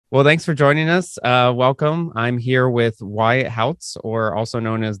Well, thanks for joining us. Welcome. I'm here with Wyatt Houtz, or also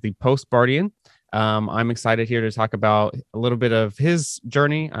known as the Postbarthian. I'm excited here to talk about a little bit of his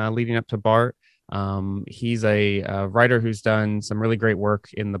journey leading up to Barth. He's a writer who's done some really great work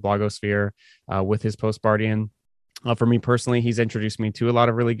in the blogosphere with his Postbarthian. For me personally, he's introduced me to a lot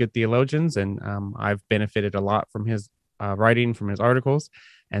of really good theologians, and I've benefited a lot from his writing, from his articles.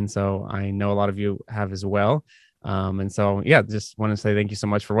 And so I know a lot of you have as well. And so, yeah, just want to say thank you so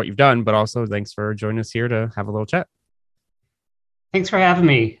much for what you've done, but also thanks for joining us here to have a little chat. Thanks for having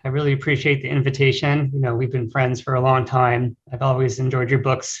me. I really appreciate the invitation. We've been friends for a long time. I've always enjoyed your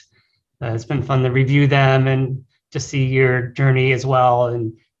books. It's been fun to review them and to see your journey as well.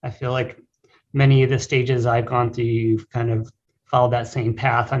 And I feel like many of the stages I've gone through, you've kind of followed that same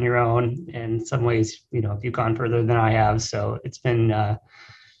path on your own. And in some ways, you've gone further than I have. So it's been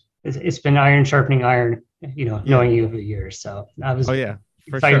iron sharpening iron, Yeah. knowing you over the years. So I Oh, was yeah,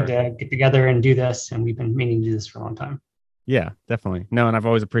 for excited sure. to get together and do this. And we've been meaning to do this for a long time. Yeah, definitely. No, and I've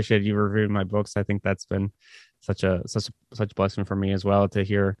always appreciated you reviewing my books. I think that's been such a blessing for me as well to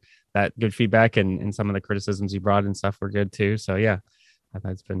hear that good feedback, and some of the criticisms you brought and stuff were good too. So yeah, I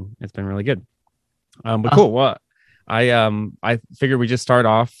thought it's been really good. But cool. Well, I figured we just start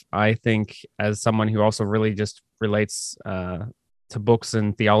off. I think as someone who also really just relates to books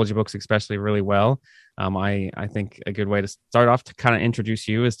and theology books, especially really well. I think a good way to start off to kind of introduce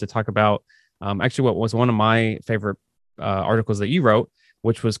you is to talk about actually what was one of my favorite articles that you wrote,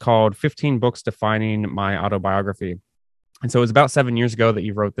 which was called 15 Books Defining My Autobiography. And so it was about 7 years ago that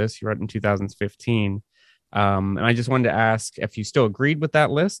you wrote this. You wrote it in 2015. And I just wanted to ask if you still agreed with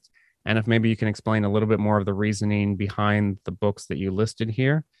that list, and if maybe you can explain a little bit more of the reasoning behind the books that you listed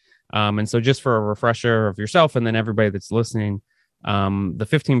here. And so just for a refresher of yourself and then everybody that's listening, the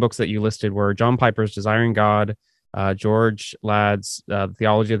 15 books that you listed were John Piper's Desiring God, George Ladd's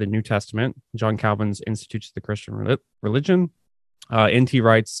Theology of the New Testament, John Calvin's Institutes of the Christian Religion, N.T.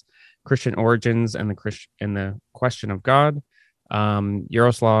 Wright's Christian Origins and the Question of God,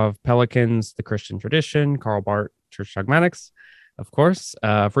 Yaroslav Pelikan's The Christian Tradition, Karl Barth, Church Dogmatics, of course,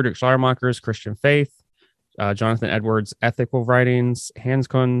 Friedrich Schleiermacher's Christian Faith, Jonathan Edwards' Ethical Writings, Hans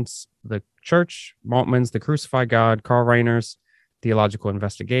Kuhn's The Church, Moltmann's The Crucified God, Karl Rainer's Theological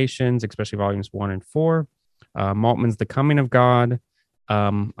Investigations, especially volumes 1 and 4, Moltmann's The Coming of God.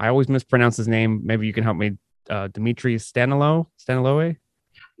 I always mispronounce his name. Maybe you can help me. Dimitri Staniloe.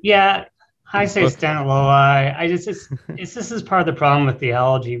 Yeah, I say Both. Staniloa. This is part of the problem with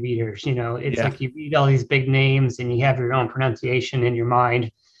theology readers. It's Yeah. like you read all these big names and you have your own pronunciation in your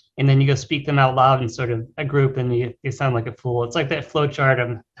mind, and then you go speak them out loud in sort of a group, and you sound like a fool. It's like that flow chart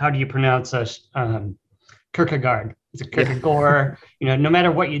of how do you pronounce a Kierkegaard? Is it Yeah. Kierkegaard? No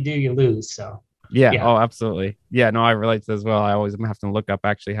matter what you do, you lose. So Yeah. yeah, Oh, absolutely. Yeah. No, I relate to as well. I always have to look up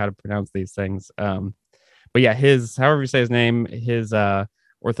actually how to pronounce these things. But yeah, however you say his name, his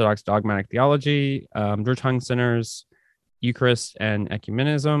Orthodox Dogmatic Theology, George Hunsiner's Eucharist and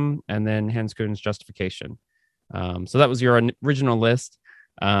Ecumenism, and then Hans Kuhn's Justification. So that was your original list,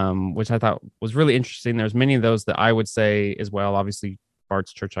 which I thought was really interesting. There's many of those that I would say as well. Obviously,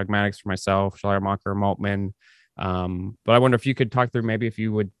 Barth's Church Dogmatics for myself, Schleiermacher, Moltmann. But I wonder if you could talk through maybe if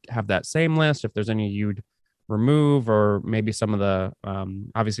you would have that same list, if there's any you'd remove, or maybe some of the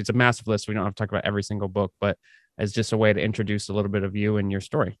obviously it's a massive list. So we don't have to talk about every single book, but as just a way to introduce a little bit of you and your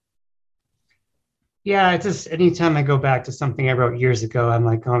story. yeah. It's just anytime I go back to something I wrote years ago, I'm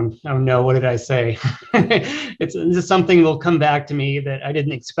like, oh no, what did I say? It's just something will come back to me that I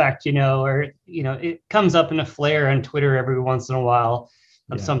didn't expect, or it comes up in a flare on Twitter every once in a while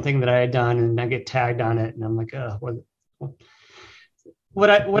of Yeah. something that I had done, and I get tagged on it, and I'm like, oh, what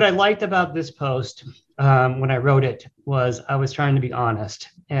I liked about this post when I wrote it was I was trying to be honest,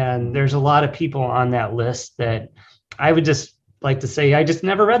 and Mhm. there's a lot of people on that list that I would just like to say I just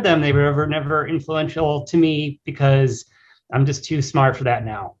never read them. They were never influential to me because I'm just too smart for that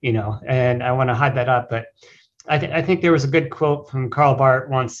now, and I want to hide that up. But I think there was a good quote from Karl Barth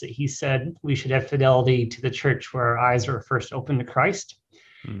once that he said we should have fidelity to the church where our eyes were first opened to Christ.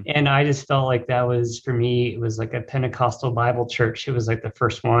 Mm. And I just felt like that was for me, it was like a Pentecostal Bible church. It was like the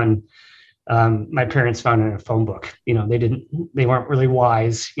first one my parents found in a phone book. They weren't really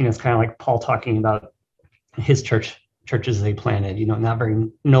wise. It's kind of like Paul talking about his churches they planted, not very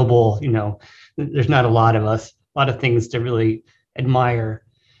noble. There's not a lot of us, a lot of things to really admire.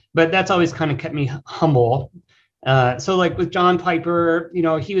 But that's always kind of kept me humble. So like with John Piper,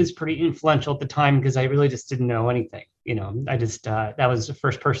 he was pretty influential at the time because I really just didn't know anything. I just that was the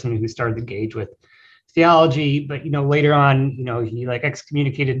first person who started to engage with theology. But later on, he like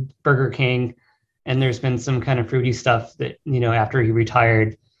excommunicated Burger King, and there's been some kind of fruity stuff that after he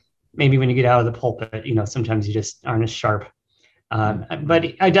retired. maybe when you get out of the pulpit, sometimes you just aren't as sharp. But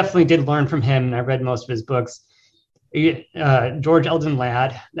Mm-hmm. I definitely did learn from him. I read most of his books. George Eldon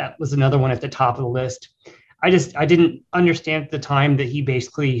Ladd, that was another one at the top of the list. I didn't understand at the time that he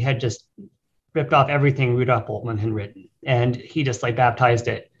basically had just ripped off everything Rudolf Moltmann had written, and he just like baptized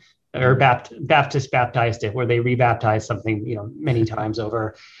it, or Baptist baptized it, where they rebaptized something, many times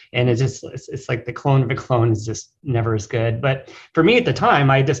over, and it's like the clone of a clone is just never as good. But for me at the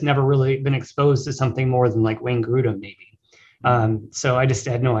time, I just never really been exposed to something more than like Wayne Grudem maybe. So I just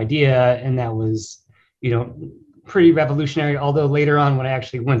had no idea, and that was, pretty revolutionary. Although later on, when I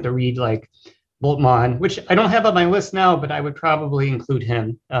actually went to read like Moltmann, which I don't have on my list now, but I would probably include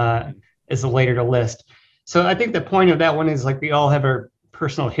him as a later to list. So I think the point of that one is like we all have our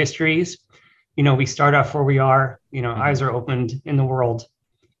personal histories. We start off where we are, eyes are opened in the world,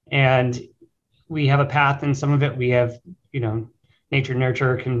 and we have a path, and some of it we have, nature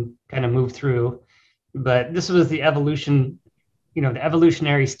nurture can kind of move through. But this was the evolution, the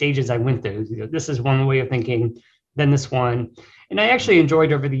evolutionary stages I went through. This is one way of thinking, then this one. And I actually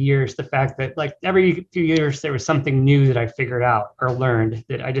enjoyed over the years the fact that like every few years there was something new that I figured out or learned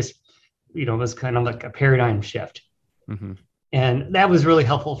that I just, was kind of like a paradigm shift. Mm-hmm. And that was really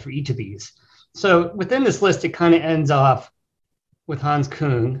helpful for each of these. So within this list, it kind of ends off with Hans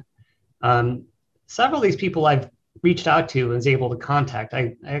Küng. Several of these people I've reached out to and was able to contact.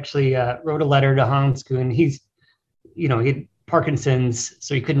 I actually wrote a letter to Hans Küng. He had Parkinson's,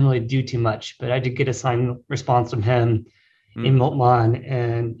 so he couldn't really do too much, but I did get a signed response from him in Moltmann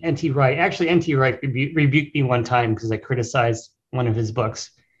and N.T. Wright. Actually, N.T. Wright rebuked me one time because I criticized one of his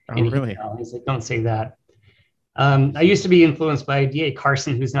books. Oh, really? He's like, don't say that. I used to be influenced by D.A.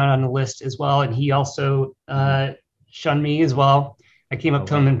 Carson, who's not on the list as well, and he also shunned me as well. I came up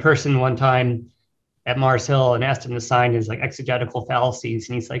to him in person one time at Mars Hill and asked him to sign his like exegetical fallacies,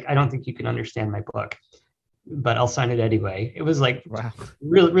 and he's like, I don't think you can understand my book, but I'll sign it anyway. It was like, wow,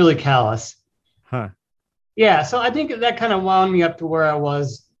 really, really callous. Huh. Yeah, so I think that kind of wound me up to where I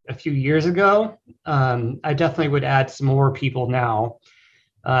was a few years ago. I definitely would add some more people now,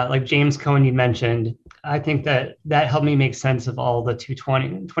 like James Cohen you mentioned. I think that helped me make sense of all the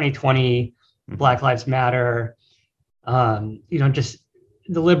 2020 Black Lives Matter, just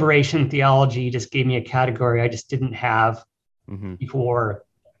the liberation theology just gave me a category I just didn't have before.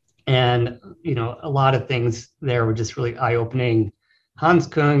 And, a lot of things there were just really eye-opening. Hans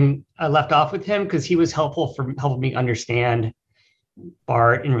Küng, I left off with him because he was helpful for helping me understand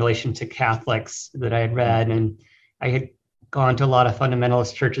Barth in relation to Catholics that I had read. And I had gone to a lot of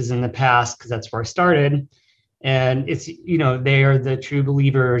fundamentalist churches in the past because that's where I started. And it's, they are the true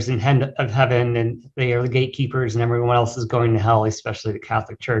believers in of heaven, and they are the gatekeepers, and everyone else is going to hell, especially the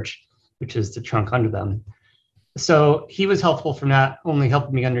Catholic Church, which is the trunk under them. So he was helpful for not only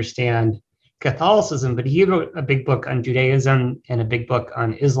helping me understand Catholicism, but he wrote a big book on Judaism and a big book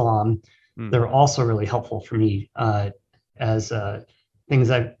on Islam. They're also really helpful for me as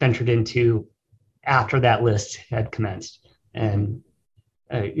things I've ventured into after that list had commenced. And,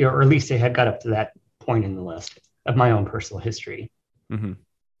 or at least they had got up to that point in the list of my own personal history.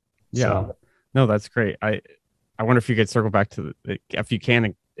 Yeah. So, no, that's great. I wonder if you could circle back to if you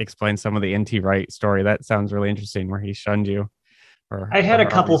can explain some of the N.T. Wright story. That sounds really interesting, where he shunned you. I had a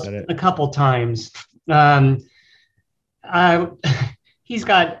couple times. He's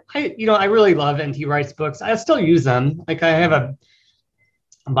got, I really love N.T. Wright's books. I still use them. Like I have a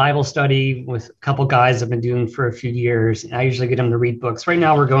Bible study with a couple guys I've been doing for a few years. I usually get them to read books. Right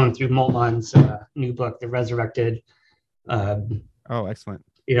now we're going through Moltmann's new book, The Resurrected. Oh, excellent.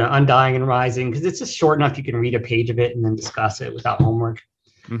 Undying and Rising, because it's just short enough you can read a page of it and then discuss it without homework.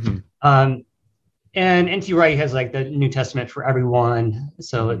 And N.T. Wright has like the New Testament for everyone.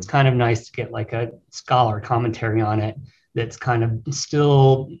 So it's kind of nice to get like a scholar commentary on it that's kind of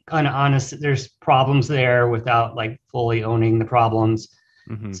still kind of honest. There's problems there without like fully owning the problems.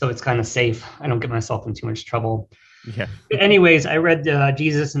 So it's kind of safe. I don't get myself in too much trouble. Yeah. But anyways, I read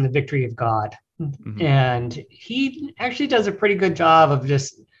Jesus and the Victory of God. And he actually does a pretty good job of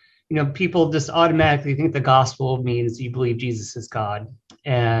just, people just automatically think the gospel means you believe Jesus is God.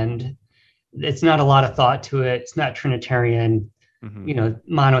 And it's not a lot of thought to it. It's not Trinitarian,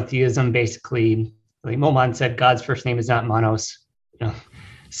 monotheism, basically. Like Moltmann said, God's first name is not Monos.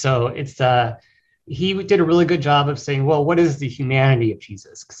 So it's he did a really good job of saying, well, what is the humanity of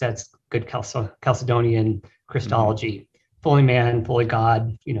Jesus? Because that's good Chalcedonian Christology. Fully man, fully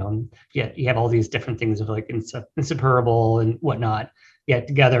God, yet you have all these different things of like inseparable and whatnot, yet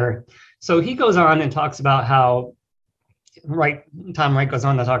together. So he goes on and talks about how Tom Wright goes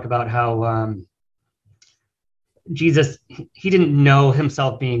on to talk about how Jesus, he didn't know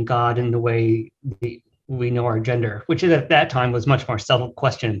himself being God in the way we know our gender, which at that time was much more subtle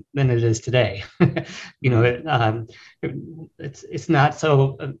question than it is today. It's not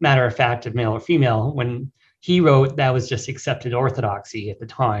so matter of fact of male or female. When he wrote, that was just accepted orthodoxy at the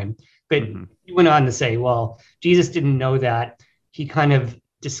time. But he went on to say, well, Jesus didn't know that. He kind of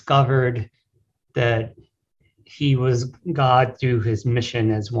discovered that he was God through his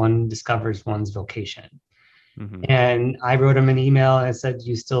mission as one discovers one's vocation. And I wrote him an email and I said, do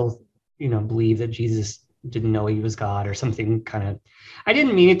you still, believe that Jesus didn't know he was God or something kind of, I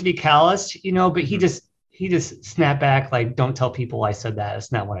didn't mean it to be callous, but he just snapped back, like, don't tell people I said that.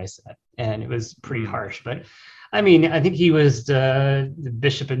 It's not what I said. And it was pretty harsh, but I mean, I think he was the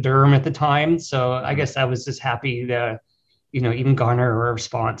Bishop of Durham at the time. So I guess I was just happy to, even garner a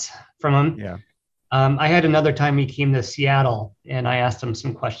response from him. Yeah. I had another time he came to Seattle and I asked him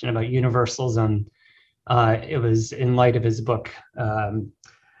some question about universalism. It was in light of his book,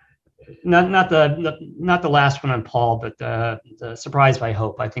 not the last one on Paul, but the Surprised by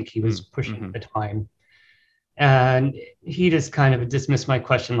Hope. I think he was pushing at the time, and he just kind of dismissed my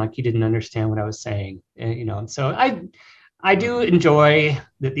question like he didn't understand what I was saying. And, so I do enjoy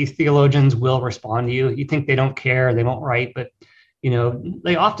that these theologians will respond to you. You think they don't care, they won't write, but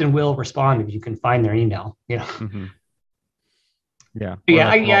they often will respond if you can find their email. Yeah.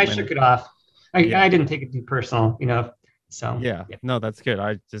 I shook it off. I didn't take it too personal, So no, that's good.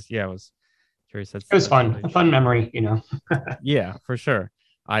 I just was curious. It was fun, a fun memory, Yeah, for sure.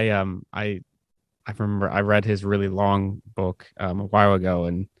 I remember I read his really long book a while ago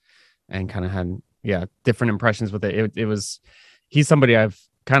and kind of had different impressions with it. It was he's somebody I've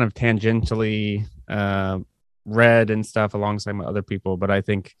kind of tangentially read and stuff alongside my other people, but I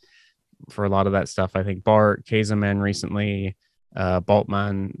think for a lot of that stuff, I think Barth, Kaiserman recently,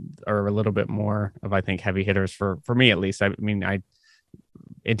 Moltmann are a little bit more of, I think, heavy hitters for me at least. I mean,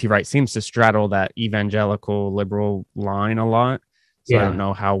 N.T. Wright seems to straddle that evangelical liberal line a lot, so I don't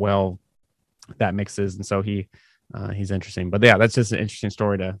know how well that mixes, and so he's interesting. But that's just an interesting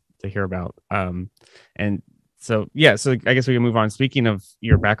story to hear about. And so I guess we can move on. Speaking of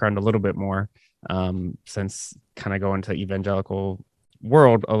your background a little bit more, since kind of going to evangelical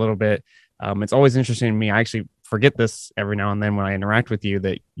world a little bit, it's always interesting to me. I actually forget this every now and then when I interact with you,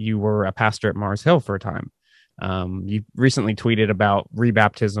 that you were a pastor at Mars Hill for a time. You recently tweeted about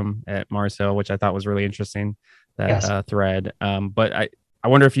rebaptism at Mars Hill, which I thought was really interesting, that thread. But I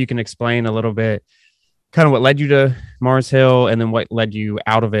wonder if you can explain a little bit kind of what led you to Mars Hill and then what led you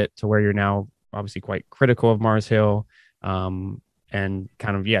out of it to where you're now obviously quite critical of Mars Hill, and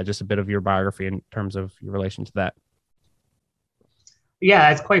kind of, just a bit of your biography in terms of your relation to that.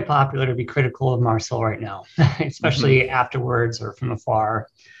 Yeah, it's quite popular to be critical of Mars Hill right now, especially afterwards or from afar.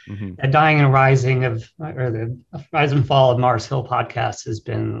 The Dying and Rising the Rise and Fall of Mars Hill podcast has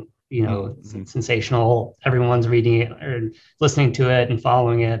been, sensational. Everyone's reading it or listening to it and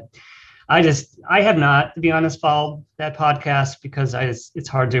following it. I have not, to be honest, followed that podcast because it's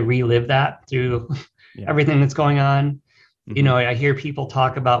hard to relive that through everything that's going on. I hear people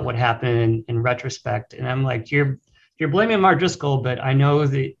talk about what happened in retrospect, and I'm like, you're blaming Mark Driscoll, but I know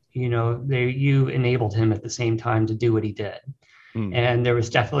that, you enabled him at the same time to do what he did. And there was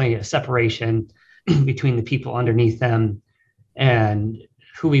definitely a separation between the people underneath them and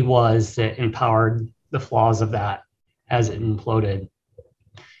who he was that empowered the flaws of that as it imploded.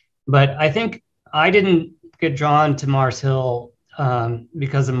 But I think I didn't get drawn to Mars Hill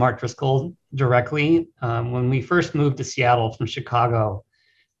because of Mark Driscoll directly. When we first moved to Seattle from Chicago,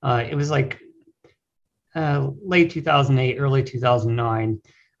 it was like late 2008, early 2009.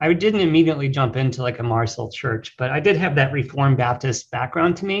 I didn't immediately jump into like a Mars Hill church, but I did have that Reformed Baptist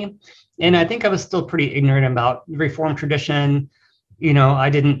background to me. And I think I was still pretty ignorant about the Reformed tradition. I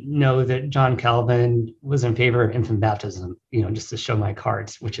didn't know that John Calvin was in favor of infant baptism, just to show my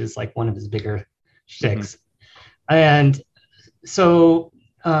cards, which is like one of his bigger shticks. And so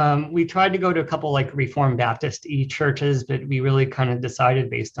we tried to go to a couple like Reformed Baptist churches, but we really kind of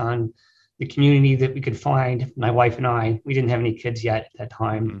decided based on the community that we could find. My wife and I, we didn't have any kids yet at that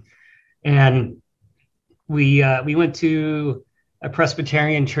time. And we went to a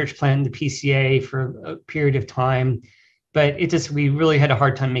Presbyterian church plant in the PCA for a period of time, but we really had a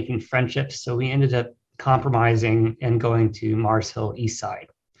hard time making friendships. So we ended up compromising and going to Mars Hill East Side.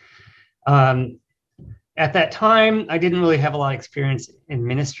 At that time, I didn't really have a lot of experience in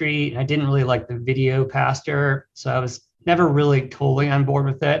ministry. I didn't really like the video pastor, so I was never really totally on board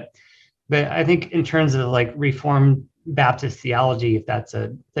with it. But I think in terms of like Reformed Baptist theology, if that's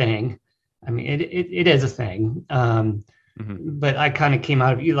a thing, I mean, it is a thing. But I kind of came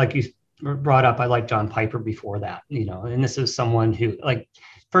out of, like you brought up, I liked John Piper before that, and this is someone who, like,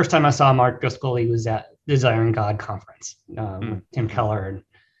 first time I saw Mark Driscoll, he was at Desiring God conference with Tim Keller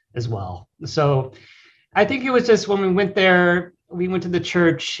as well. So I think it was just when we went there, we went to the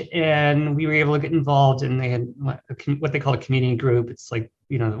church and we were able to get involved, and they had what they call a community group. It's like,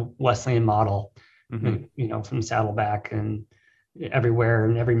 the Wesleyan model, from Saddleback and everywhere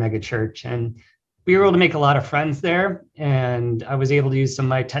in every mega church. And we were able to make a lot of friends there. And I was able to use some of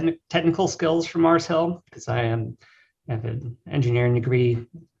my technical skills from Mars Hill, because I have an engineering degree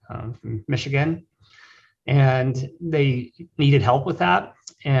from Michigan. And they needed help with that.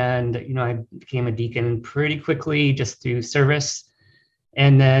 And, I became a deacon pretty quickly just through service.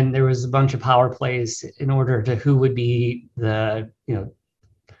 And then there was a bunch of power plays in order to who would be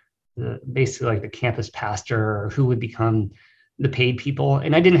basically like the campus pastor, or who would become the paid people.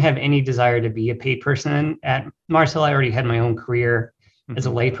 And I didn't have any desire to be a paid person at Mars Hill. I already had my own career as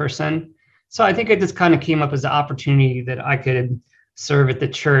a lay person. So I think it just kind of came up as an opportunity that I could serve at the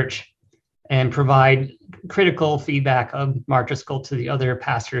church and provide critical feedback of Mark Driscoll to the other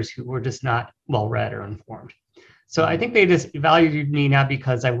pastors who were just not well-read or informed. So I think they just valued me not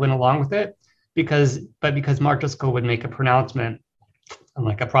because I went along with it, but because Mark Driscoll would make a pronouncement,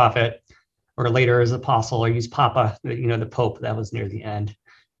 like a prophet, or later as apostle, or use Papa, the Pope. That was near the end,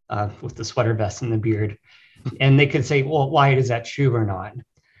 with the sweater vest and the beard. And they could say, well, Wyatt, is that true or not?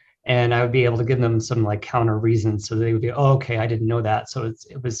 And I would be able to give them some like counter reasons. So they would be, oh, okay, I didn't know that. So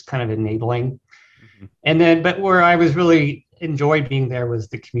it was kind of enabling. And then, but where I was really enjoyed being there was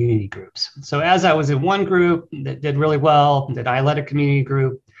the community groups. So as I was in one group that did really well, that I led a community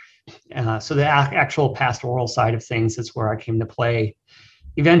group. So the actual pastoral side of things is where I came to play.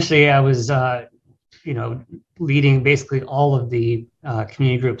 Eventually I was, leading basically all of the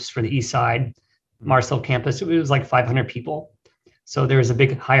community groups for the East Side Mars Hill campus. It was like 500 people. So there was a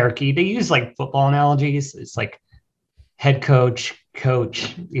big hierarchy. They use like football analogies. It's like head coach,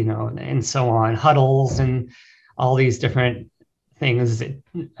 and so on, huddles and all these different things.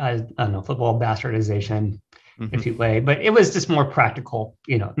 I don't know, football bastardization, if you may, but it was just more practical,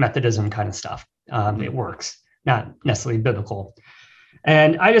 Methodism kind of stuff. It works, not necessarily biblical.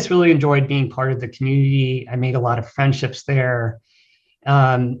 And I just really enjoyed being part of the community. I made a lot of friendships there.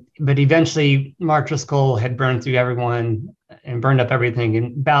 But eventually Mark Driscoll had burned through everyone and burned up everything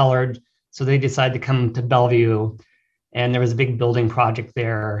in Ballard. So they decided to come to Bellevue, and there was a big building project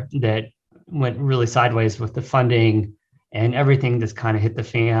there that went really sideways with the funding, and everything just kind of hit the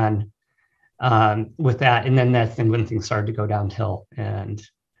fan with that. And then that's when things started to go downhill, and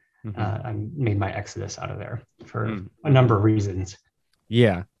I made my exodus out of there for a number of reasons.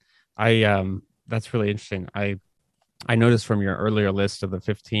 Yeah, that's really interesting. I noticed from your earlier list of the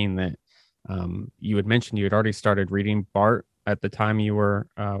 15 that you had mentioned you had already started reading Barth at the time you were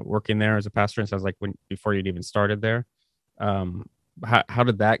working there as a pastor. And sounds like before you'd even started there. How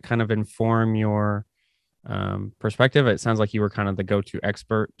did that kind of inform your perspective? It sounds like you were kind of the go-to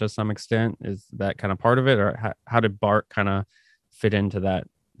expert to some extent. Is that kind of part of it, or how did Barth kind of fit into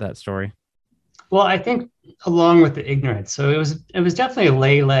that story? Well, I think along with the ignorance. So it was definitely a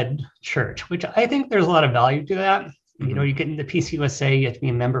lay-led church, which I think there's a lot of value to that. You get into PCUSA, you have to be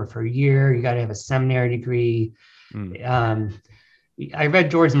a member for a year. You got to have a seminary degree. I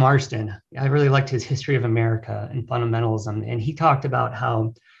read George Marsden. I really liked his History of America and Fundamentalism. And he talked about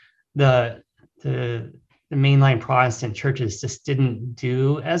how the mainline Protestant churches just didn't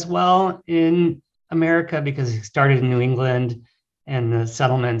do as well in America because it started in New England and the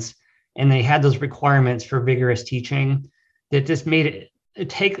settlements. And they had those requirements for vigorous teaching that just made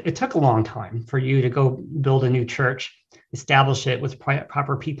it took a long time for you to go build a new church, establish it with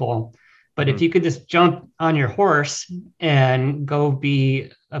proper people. But if you could just jump on your horse and go be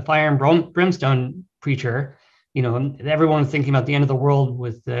a fire and brimstone preacher, everyone thinking about the end of the world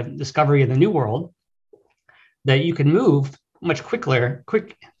with the discovery of the new world, that you could move much quicker.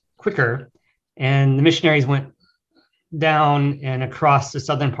 And the missionaries went down and across the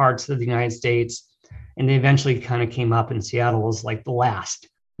southern parts of the United States. And they eventually kind of came up, and Seattle was like the last.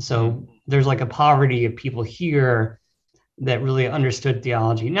 So there's like a poverty of people here that really understood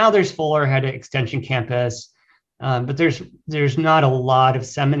theology. Now there's Fuller had an extension campus, but there's not a lot of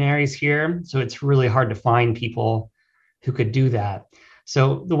seminaries here. So it's really hard to find people who could do that.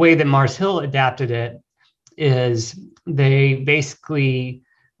 So the way that Mars Hill adapted it is they basically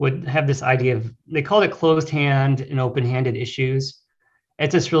would have this idea of, they called it closed hand and open-handed issues.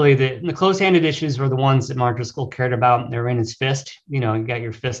 It's just really the closed-handed issues were the ones that Mark Driscoll cared about. They're in his fist, you got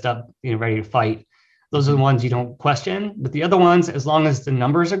your fist up, ready to fight. Those are the ones you don't question. But the other ones, as long as the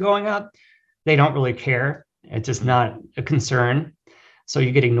numbers are going up, they don't really care. It's just not a concern. So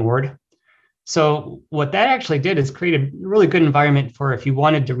you get ignored. So what that actually did is create a really good environment for if you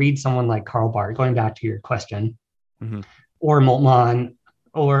wanted to read someone like Karl Barth, going back to your question, Mm-hmm. or Moltmann,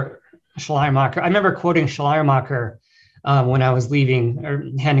 or Schleiermacher. I remember quoting Schleiermacher when I was leaving or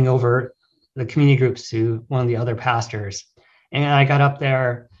handing over the community groups to one of the other pastors. And I got up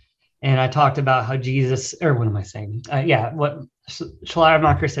there and I talked about how Jesus, or what am I saying? What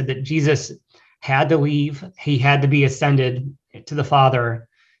Schleiermacher said, that Jesus had to leave. He had to be ascended to the Father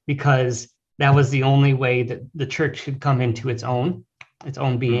because that was the only way that the church could come into its own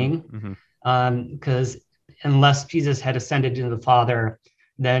being. Mm-hmm. Because unless Jesus had ascended into the Father,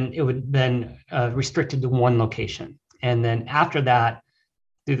 then it would have been restricted to one location. And then after that,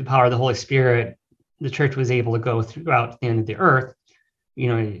 through the power of the Holy Spirit, the church was able to go throughout the end of the earth,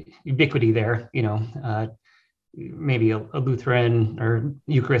 ubiquity there, maybe a Lutheran or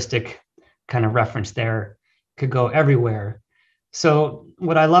Eucharistic kind of reference there could go everywhere. So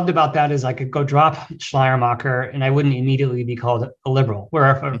what I loved about that is I could go drop Schleiermacher and I wouldn't immediately be called a liberal.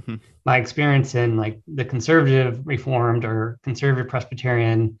 Where my experience in like the conservative Reformed or conservative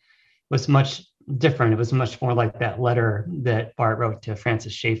Presbyterian was much different. It was much more like that letter that Barth wrote to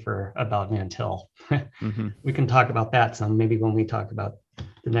Francis Schaeffer about Van Til. Mm-hmm. We can talk about that some, maybe when we talk about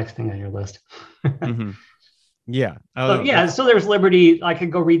the next thing on your list. Mm-hmm. Yeah. So there's liberty. I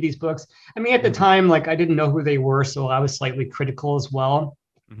could go read these books. I mean, at the time, like I didn't know who they were, so I was slightly critical as well.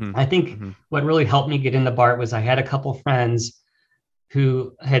 Mm-hmm. I think what really helped me get into Barth was I had a couple friends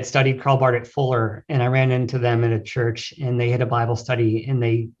who had studied Karl Barth at Fuller, and I ran into them at a church, and they had a Bible study, and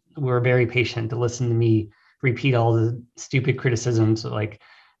they were very patient to listen to me repeat all the stupid criticisms, like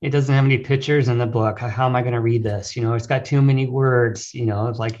it doesn't have any pictures in the book. How am I going to read this? It's got too many words.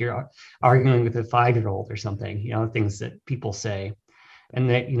 It's like you're arguing with a 5-year-old or something. Things that people say, and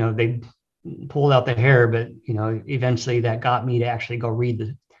that they pulled out the hair, but eventually that got me to actually go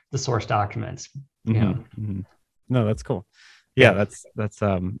read the source documents. No, that's cool. Yeah,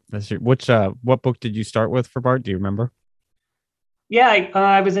 that's your, what book did you start with for Barth? Do you remember? Yeah,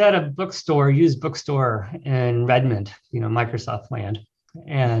 I was at a used bookstore in Redmond, Microsoft land,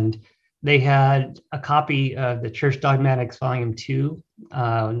 and they had a copy of the Church Dogmatics Volume 2,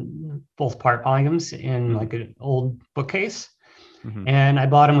 both part volumes in like an old bookcase. And I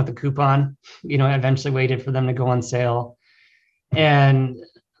bought them with a coupon, I eventually waited for them to go on sale. And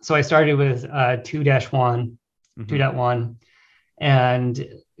so I started with 2-1, 2.1. And,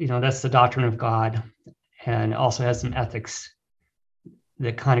 that's the doctrine of God, and also has some ethics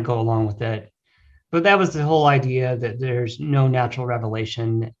that kind of go along with it. But that was the whole idea that there's no natural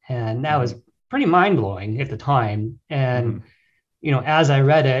revelation. And that was pretty mind blowing at the time. And, as I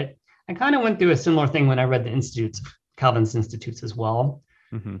read it, I kind of went through a similar thing when I read the Institutes, Calvin's Institutes as well.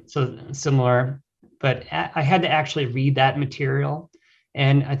 So similar, but I had to actually read that material.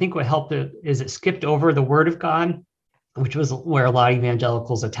 And I think what helped is it skipped over the Word of God, which was where a lot of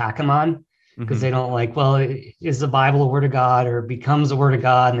evangelicals attack him on, because they don't like, well, is the Bible a word of God or becomes a word of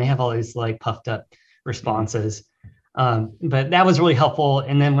God? And they have all these like puffed up responses. But that was really helpful.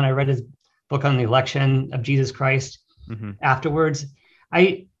 And then when I read his book on the election of Jesus Christ afterwards,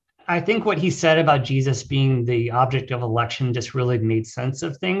 I think what he said about Jesus being the object of election just really made sense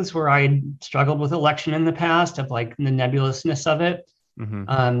of things where I had struggled with election in the past, of like the nebulousness of it.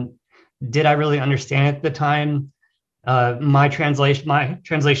 Did I really understand it at the time? My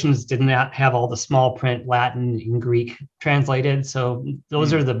translations did not have all the small print Latin and Greek translated. So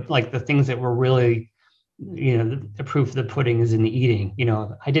those are the things that were really, the proof of the pudding is in the eating.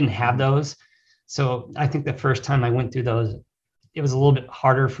 I didn't have those. So I think the first time I went through those, it was a little bit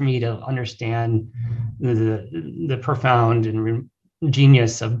harder for me to understand the profound and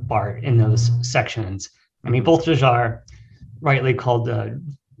genius of Barth in those sections. I mean, both are rightly called the,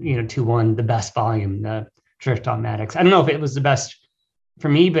 2-1, the best volume, the Church Dogmatics. I don't know if it was the best for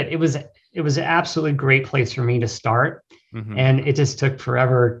me, but it was an absolutely great place for me to start. And it just took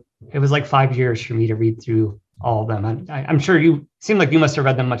forever. It was like 5 years for me to read through all of them. I'm sure you seem like you must have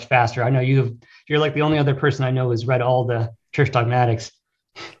read them much faster. I know you're like the only other person I know who's read all the Church Dogmatics.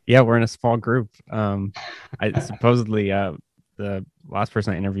 Yeah, we're in a small group. I supposedly the last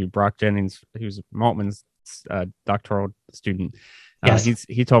person I interviewed, Brock Jennings, he was Moltmann's doctoral student. Yes.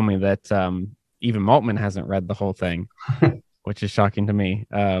 He told me that even Moltmann hasn't read the whole thing, which is shocking to me.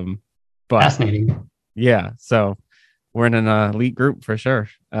 But fascinating. Yeah, so we're in an elite group for sure.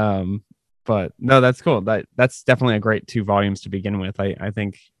 But no, that's cool. That's definitely a great 2 volumes to begin with. I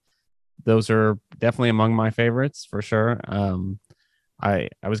think those are definitely among my favorites for sure. I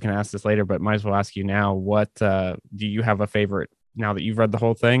was going to ask this later, but might as well ask you now. What do you have a favorite now that you've read the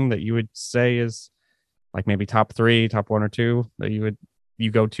whole thing that you would say is like maybe top 3, top 1 or 2 that you would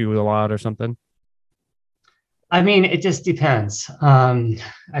you go to a lot or something? I mean, it just depends.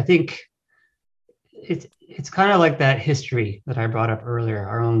 I think it's kind of like that history that I brought up earlier,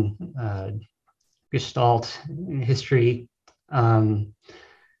 our own Gestalt history. Um,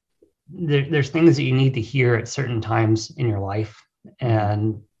 there's things that you need to hear at certain times in your life,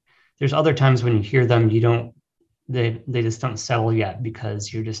 and there's other times when you hear them, you don't. They just don't settle yet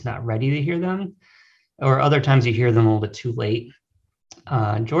because you're just not ready to hear them, or other times you hear them a little bit too late.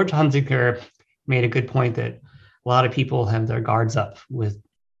 George Hunziker made a good point that a lot of people have their guards up with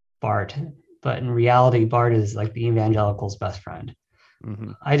Barth, but in reality, Barth is like the evangelical's best friend.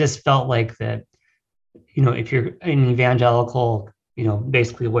 I just felt like that, if you're an evangelical,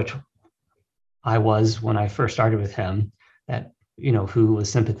 basically which I was when I first started with him, that, who was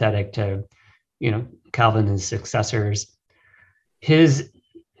sympathetic to, Calvin and his successors, his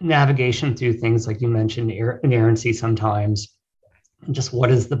navigation through things like you mentioned, inerrancy sometimes, just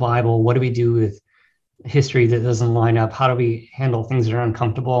what is the Bible? What do we do with history that doesn't line up? How do we handle things that are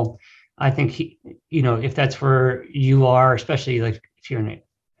uncomfortable? I think if that's where you are, especially like if you're an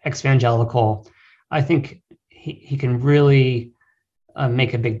ex-evangelical, I think he can really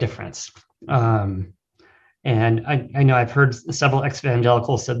make a big difference. And I know I've heard several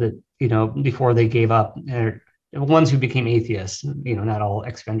ex-evangelicals said that before they gave up, the ones who became atheists, not all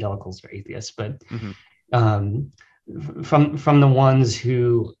ex-evangelicals are atheists, but from the ones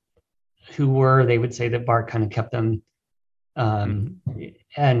who were, they would say that Barth kind of kept them and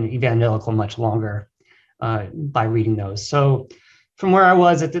evangelical much longer by reading those. So from where I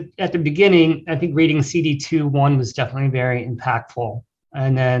was at the beginning, I think reading CD2-1 was definitely very impactful.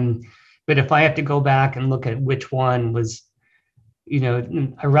 And then, but if I have to go back and look at which one was,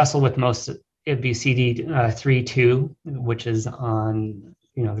 I wrestle with most, it'd be CD3-2, which is on,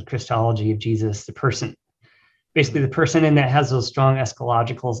 the Christology of Jesus, the person, basically the person in that has those strong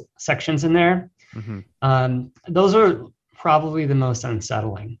eschatological sections in there. Those are probably the most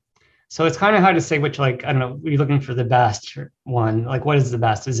unsettling. So it's kind of hard to say which, like, I don't know, you're looking for the best one. Like, what is the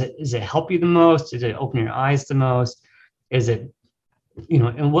best? Is it help you the most? Does it open your eyes the most? Is it,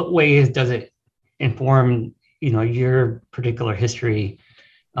 in what ways does it inform, your particular history?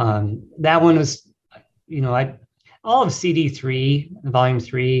 That one was, all of CD3, volume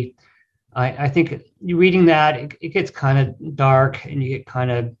 3, I think you reading that, it gets kind of dark and you get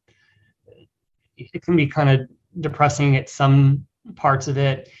it can be kind of depressing at some parts of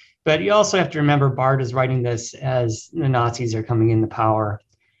it. But you also have to remember Barth is writing this as the Nazis are coming into power.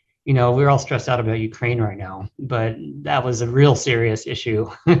 We're all stressed out about Ukraine right now, but that was a real serious issue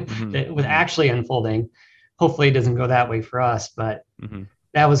that was actually unfolding. Hopefully it doesn't go that way for us, but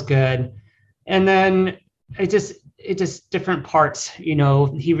that was good. And then it just different parts, he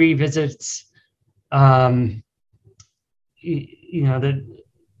revisits,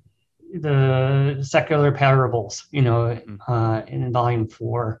 the secular parables, in volume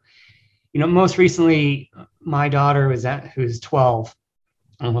 4. Most recently, my daughter who's 12,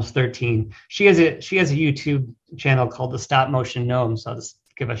 almost 13. She has a YouTube channel called the Stop Motion Gnome. So I'll just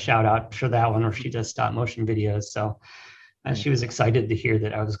give a shout out for that one, where she does stop motion videos. So she was excited to hear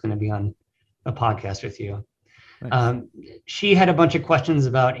that I was going to be on a podcast with you. Nice. She had a bunch of questions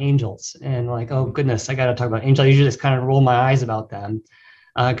about angels and like, oh goodness, I got to talk about angels. I usually just kind of roll my eyes about them.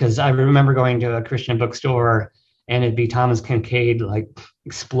 Because I remember going to a Christian bookstore and it'd be Thomas Kincaid like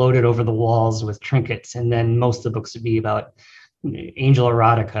exploded over the walls with trinkets. And then most of the books would be about angel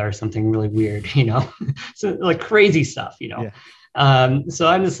erotica or something really weird, so like crazy stuff, Yeah. So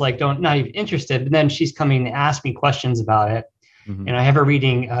I'm just like, not even interested. But then she's coming to ask me questions about it. And I have her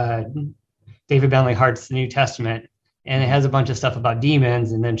reading David Bentley Hart's The New Testament, and it has a bunch of stuff about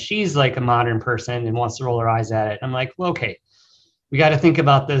demons. And then she's like a modern person and wants to roll her eyes at it. I'm like, well, okay, we got to think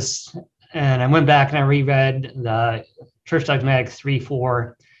about this. And I went back and I reread the Church Dogmatics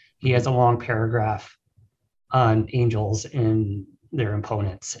 3-4. He has a long paragraph on angels and their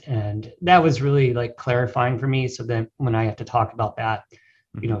opponents. And that was really like clarifying for me. So then when I have to talk about that,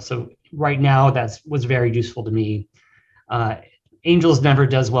 so right now was very useful to me. Angels never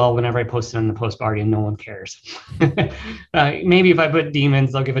does well whenever I post it on the Postbarthian. No one cares. Maybe if I put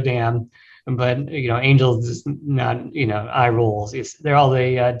demons, they'll give a damn. But angels is not, eye rolls. They're all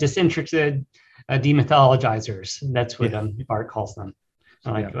the disinterested demythologizers. That's what Barth calls them.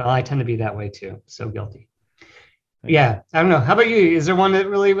 I'm like, well, I tend to be that way too. So guilty. Thanks. Yeah, I don't know. How about you? Is there one that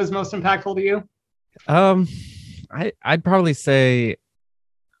really was most impactful to you? I'd probably say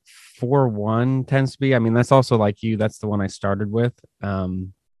 4:1 tends to be. I mean, that's also like you. That's the one I started with.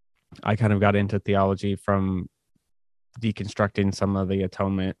 I kind of got into theology from deconstructing some of the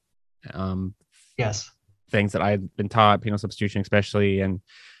atonement yes things that I had been taught, penal substitution especially, and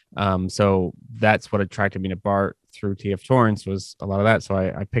so that's what attracted me to Barth through T.F. Torrance was a lot of that. So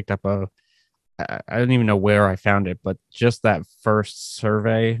I picked up I don't even know where I found it, but just that first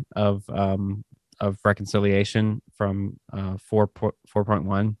survey of reconciliation from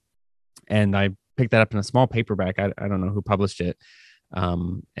 4.1, and I picked that up in a small paperback. I don't know who published it,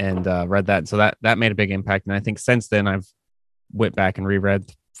 and read that. So that made a big impact. And I think since then I've went back and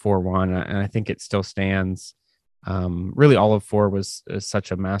reread 4.1, and I think it still stands. Really, all of 4 is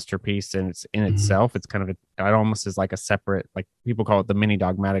such a masterpiece, and it's in itself. It's kind of it almost is like a separate, like people call it the mini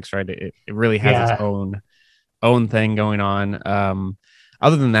dogmatics, right? It really has its own thing going on.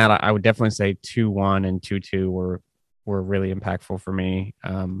 Other than that, I would definitely say 2.1 and 2.2 were really impactful for me.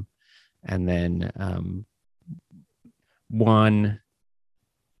 And then 1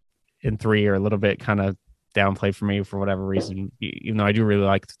 and 3 are a little bit kind of downplayed for me for whatever reason, even though I do really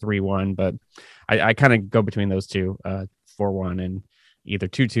like 3.1, but I kind of go between those two, 4.1 and either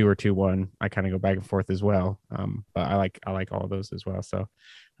 2.2 or 2.1. I kind of go back and forth as well. But I like all of those as well. So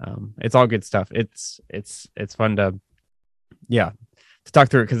it's all good stuff. It's fun to talk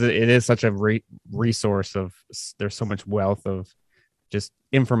through it, because it is such a resource of, there's so much wealth of just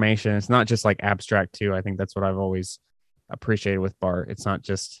information. It's not just like abstract too. I think that's what I've always appreciated with Barth. It's not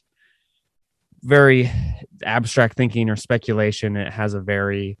just very abstract thinking or speculation. It has a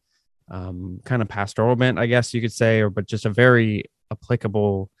very kind of pastoral bent, I guess you could say, but just a very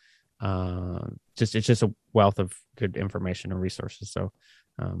applicable, it's just a wealth of good information and resources. So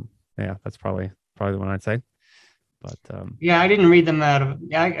that's probably the one I'd say. But I didn't read them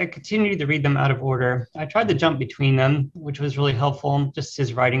I continued to read them out of order. I tried to jump between them, which was really helpful, just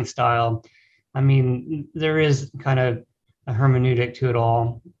his writing style. I mean, there is kind of a hermeneutic to it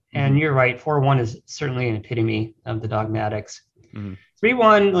all. And you're right, 4.1 is certainly an epitome of the dogmatics.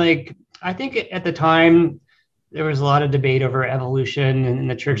 3.1, like, I think at the time there was a lot of debate over evolution in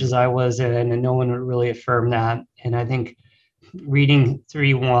the churches I was in, and no one would really affirm that. And I think reading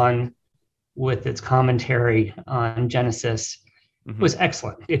 3.1 with its commentary on Genesis was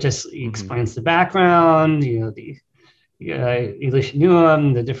excellent. It just explains the background, the Elisha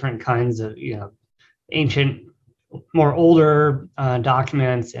Nuum, the different kinds of ancient, more older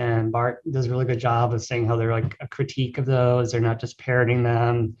documents, and Barth does a really good job of saying how they're like a critique of those. They're not just parroting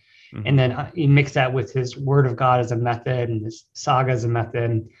them. And then he mixed that with his Word of God as a method and his saga as a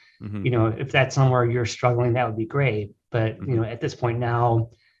method. If that's somewhere you're struggling, that would be great. But at this point now,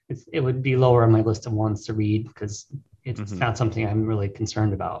 it would be lower on my list of ones to read, because it's not something I'm really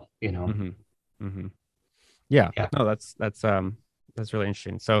concerned about. No, that's really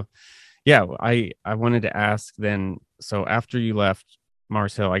interesting. So I wanted to ask then, so after you left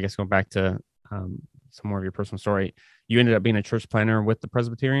Mars Hill, I guess going back to some more of your personal story, you ended up being a church planner with the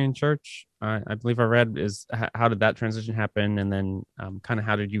Presbyterian Church. I believe I read. How did that transition happen? And then kind of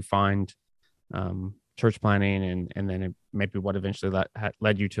how did you find church planning, and then maybe what eventually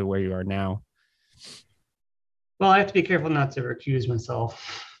led you to where you are now? Well, I have to be careful not to recuse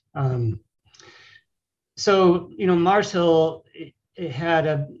myself. So, Mars Hill, it had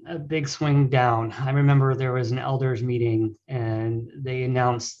a big swing down. I remember there was an elders meeting, and they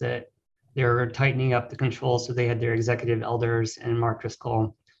announced that they were tightening up the controls. So they had their executive elders, and Mark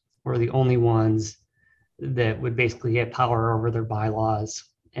Driscoll were the only ones that would basically get power over their bylaws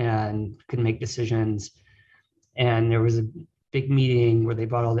and could make decisions. And there was a big meeting where they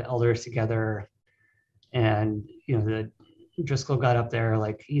brought all the elders together, and the Driscoll got up there,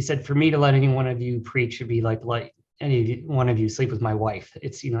 like he said, for me to let any one of you preach should be like any one of you sleep with my wife.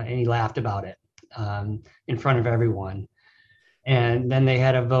 It's and he laughed about it in front of everyone. And then they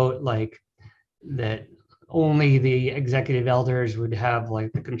had a vote like that only the executive elders would have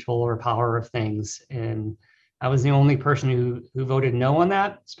like the control or power of things. And I was the only person who voted no on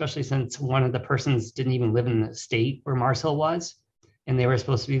that, especially since one of the persons didn't even live in the state where Mars Hill was, and they were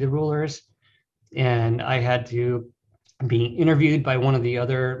supposed to be the rulers. And I had to be interviewed by one of the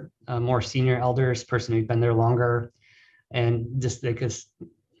other more senior elders, person who'd been there longer. And just because,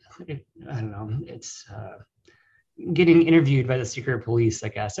 I don't know, it's getting interviewed by the secret police, I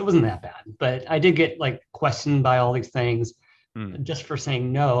guess. It wasn't that bad, but I did get like questioned by all these things just for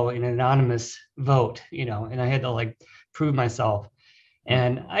saying no in an anonymous vote, and I had to like prove myself.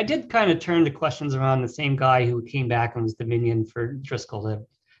 And I did kind of turn the questions around the same guy who came back and was the minion for Driscoll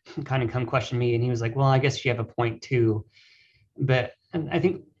to kind of come question me. And he was like, well, I guess you have a point too. But I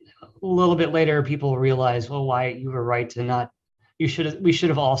think a little bit later, people realized, well, Wyatt, you were right to not, we should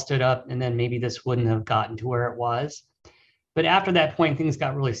have all stood up, and then maybe this wouldn't have gotten to where it was. But after that point, things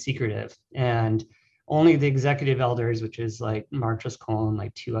got really secretive, and only the executive elders, which is like Mark Driscoll and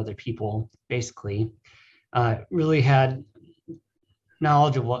like 2 other people, basically, really had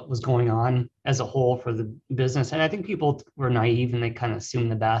knowledge of what was going on as a whole for the business. And I think people were naive and they kind of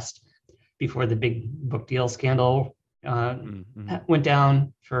assumed the best before the big book deal scandal went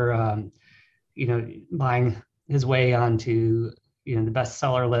down for, buying his way onto, the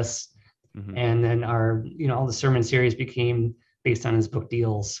bestseller lists. And then all the sermon series became based on his book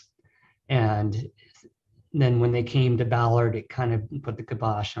deals. And then when they came to Ballard, it kind of put the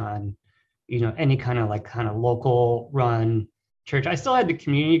kibosh on, any kind of local run church. I still had the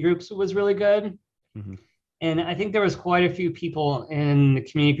community groups. It was really good. And I think there was quite a few people in the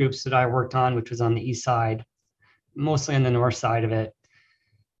community groups that I worked on, which was on the east side, mostly on the north side of it.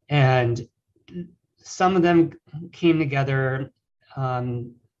 And some of them came together.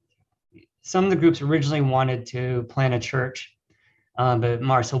 Some of the groups originally wanted to plant a church, but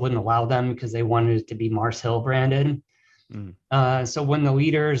Mars Hill wouldn't allow them because they wanted it to be Mars Hill branded. So when the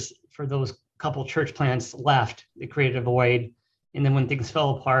leaders for those couple church plants left, it created a void. And then when things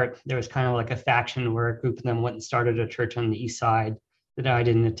fell apart, there was kind of like a faction where a group of them went and started a church on the east side that I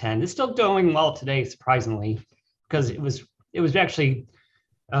didn't attend. It's still going well today, surprisingly, because it was actually,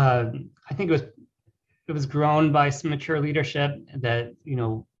 I think it was grown by some mature leadership that,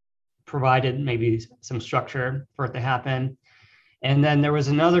 provided maybe some structure for it to happen. And then there was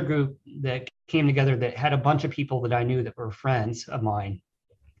another group that came together that had a bunch of people that I knew that were friends of mine.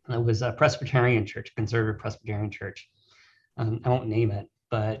 And it was a Presbyterian church, conservative Presbyterian church. I won't name it,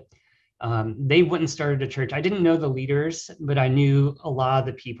 but they went and started a church. I didn't know the leaders, but I knew a lot of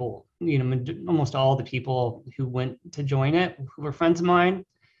the people, almost all the people who went to join it, who were friends of mine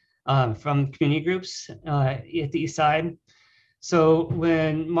from community groups at the east side. So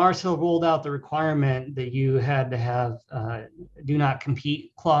when Mars Hill rolled out the requirement that you had to have do not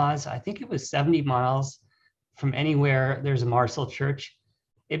compete clause, I think it was 70 miles from anywhere there's a Mars Hill church.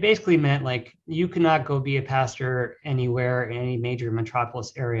 It basically meant like you cannot go be a pastor anywhere in any major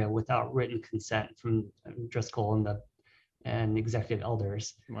metropolis area without written consent from Driscoll and executive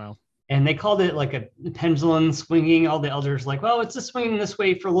elders. Wow. And they called it like a pendulum swinging. All the elders like, well, it's just swinging this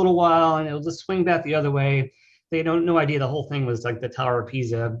way for a little while and it'll just swing back the other way. They don't no idea the whole thing was like the Tower of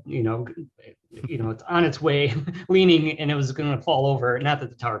Pisa, it's on its way leaning and it was going to fall over. Not that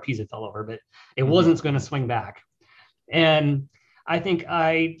the Tower of Pisa fell over, but it wasn't going to swing back. And I think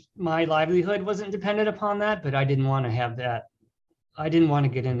my livelihood wasn't dependent upon that, but I didn't want to have that. I didn't want to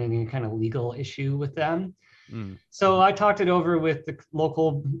get in any kind of legal issue with them. So I talked it over with the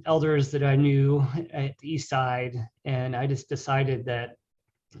local elders that I knew at the east side, and I just decided that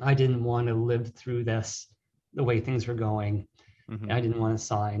I didn't want to live through this the way things were going. I didn't want to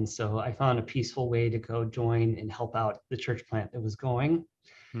sign. So I found a peaceful way to go join and help out the church plant that was going.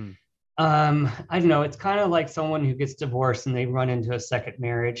 I don't know, it's kind of like someone who gets divorced and they run into a second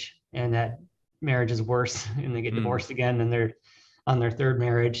marriage and that marriage is worse and they get divorced again and they're on their third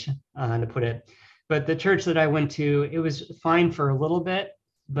marriage, to put it. But the church that I went to, it was fine for a little bit,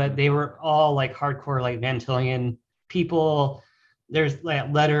 but they were all like hardcore, like Van Tillian people. There's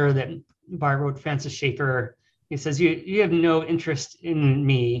that letter that Barth wrote Francis Schaeffer. He says, you have no interest in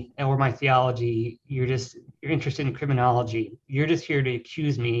me or my theology. You're interested in criminology. You're just here to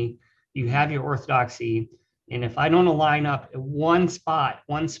accuse me. You have your orthodoxy. And if I don't align up at one spot,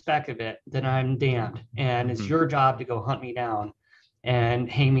 one speck of it, then I'm damned. And it's your job to go hunt me down and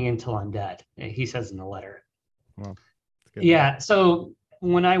hang me until I'm dead. He says in the letter. Wow. Yeah. So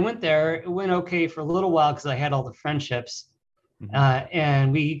when I went there, it went okay for a little while because I had all the friendships.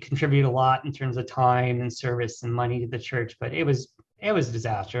 And we contribute a lot in terms of time and service and money to the church, but it was a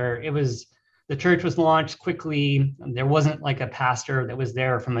disaster. The church was launched quickly. There wasn't like a pastor that was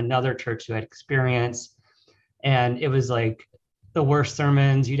there from another church who had experience. And it was like the worst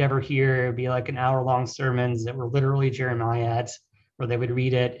sermons you'd ever hear. It'd be like an hour-long sermons that were literally Jeremiah's, where they would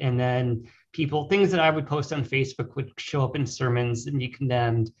read it. And then things that I would post on Facebook would show up in sermons and be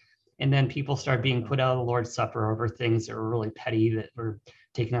condemned. And then people started being put out of the Lord's Supper over things that were really petty, that were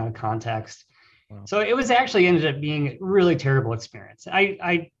taken out of context. Wow. So it was actually ended up being a really terrible experience.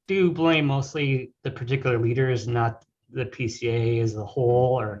 I do blame mostly the particular leaders, not the PCA as a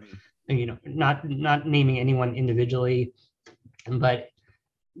whole, or not naming anyone individually. But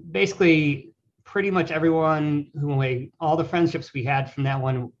basically, pretty much everyone all the friendships we had from that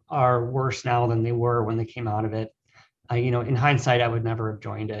one are worse now than they were when they came out of it. In hindsight, I would never have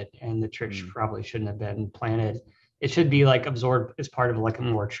joined it, and the church probably shouldn't have been planted. It should be like absorbed as part of like a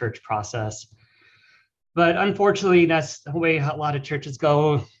more church process. But unfortunately, that's the way a lot of churches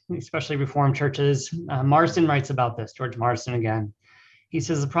go, especially Reformed churches. Marsden writes about this, George Marsden again. He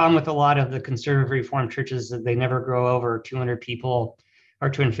says the problem with a lot of the conservative Reformed churches is that they never grow over 200 people, our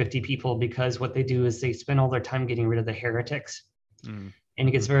 250 people, because what they do is they spend all their time getting rid of the heretics. Mm. And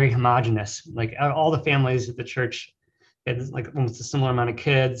it gets very homogenous. Like all the families at the church had like almost a similar amount of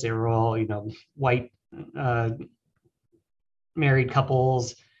kids. They were all, white married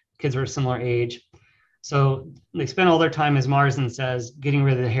couples, kids were a similar age. So they spend all their time, as Marsden says, getting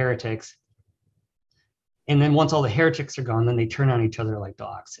rid of the heretics. And then once all the heretics are gone, then they turn on each other like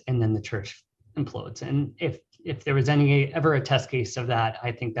dogs, and then the church implodes. And if there was ever a test case of that,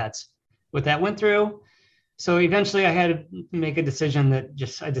 I think that's what that went through. So eventually I had to make a decision that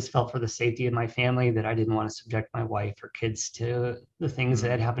I just felt for the safety of my family that I didn't want to subject my wife or kids to the things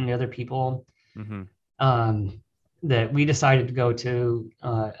that had happened to other people. That we decided to go to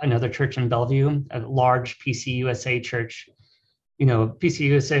another church in Bellevue, a large PCUSA church.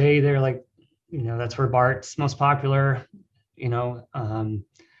 PCUSA, they're like, that's where Barth's most popular. It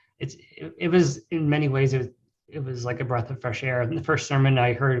was in many ways, it was like a breath of fresh air. And the first sermon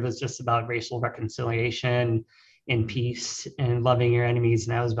I heard was just about racial reconciliation and peace and loving your enemies.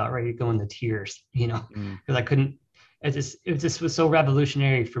 And I was about ready to go into tears, because I couldn't, it just was so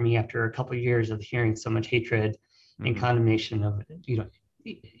revolutionary for me after a couple of years of hearing so much hatred and condemnation of,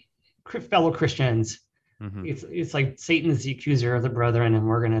 fellow Christians. It's like Satan is the accuser of the brethren, and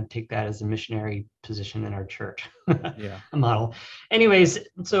we're going to take that as a missionary position in our church. A model. Anyways,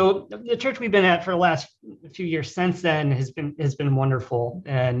 so the church we've been at for the last few years since then has been wonderful,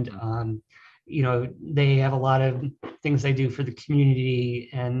 and they have a lot of things they do for the community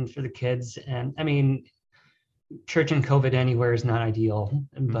and for the kids. And I mean, church in COVID anywhere is not ideal,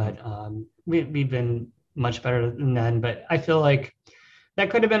 but we've been much better than then. But I feel like that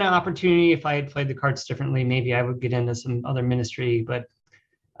could have been an opportunity if I had played the cards differently. Maybe I would get into some other ministry, but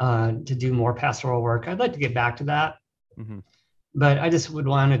to do more pastoral work. I'd like to get back to that, but I just would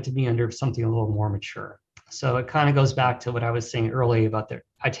want it to be under something a little more mature. So it kind of goes back to what I was saying earlier about the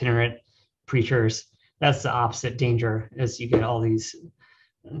itinerant preachers. That's the opposite danger, is you get all these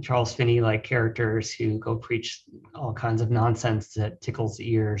Charles Finney-like characters who go preach all kinds of nonsense that tickles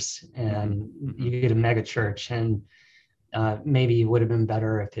the ears, and you get a mega church, and maybe it would have been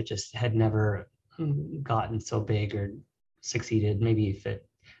better if it just had never gotten so big or succeeded. Maybe if it,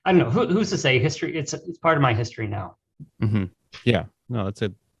 I don't know, who's to say? History, it's part of my history now. Yeah, no,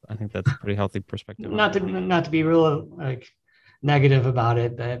 I think that's a pretty healthy perspective. Not to be real like negative about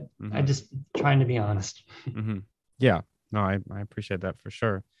it, but I just trying to be honest. Yeah, no, I appreciate that for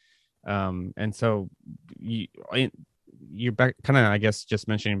sure. And so you're back, kind of, I guess, just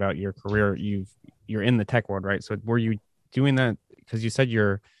mentioning about your career. You're in the tech world, right? So were you doing that because you said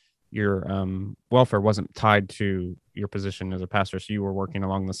your welfare wasn't tied to your position as a pastor, so you were working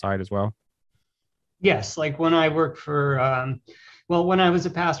along the side as well? Yes, like when I worked for when I was a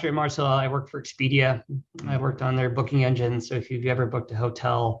pastor at Marcel, I worked for Expedia. I worked on their booking engine. So if you've ever booked a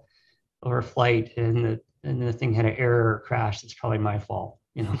hotel or a flight and the thing had an error or crash, it's probably my fault.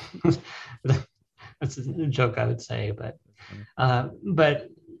 That's a joke, I would say, but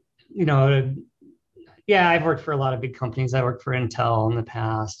yeah, I've worked for a lot of big companies. I worked for Intel in the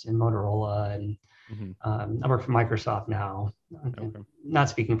past and Motorola, and I work for Microsoft now. Okay. Not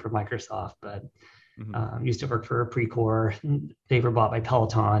speaking for Microsoft, but used to work for a Precor. They were bought by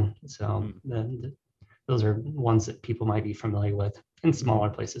Peloton. So those are ones that people might be familiar with in smaller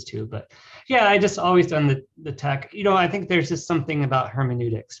places too. But yeah, I just always done the tech. I think there's just something about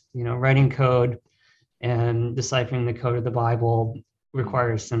hermeneutics, writing code and deciphering the code of the Bible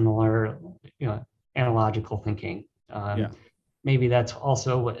requires similar, analogical thinking. Maybe that's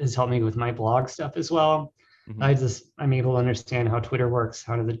also what has helped me with my blog stuff as well. I'm able to understand how Twitter works,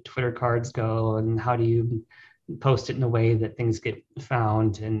 how do the Twitter cards go, and how do you post it in a way that things get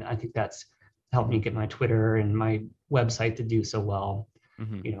found. And I think that's helped me get my Twitter and my website to do so well.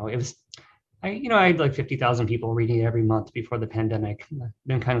 I had like 50,000 people reading it every month before the pandemic. I've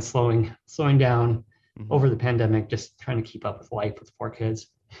been kind of slowing down over the pandemic, just trying to keep up with life with 4 kids.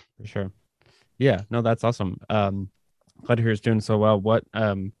 For sure. Yeah, no, that's awesome. Glad to hear it's doing so well. What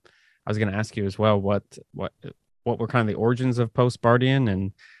I was going to ask you as well, what were kind of the origins of Postbarthian,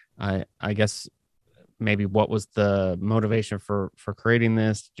 and I guess maybe what was the motivation for creating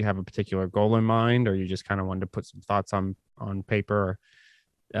this? Did you have a particular goal in mind, or you just kind of wanted to put some thoughts on paper,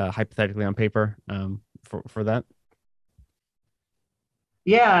 or hypothetically on paper for that?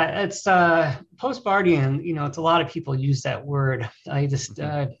 Yeah, it's Postbarthian. It's a lot of people use that word. I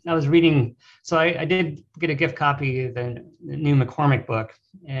was reading, so I did get a gift copy of the new McCormick book,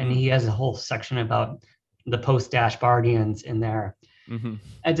 and he has a whole section about the post-Barthians in there.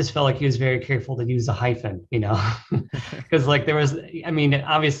 I just felt like he was very careful to use a hyphen, because like there was,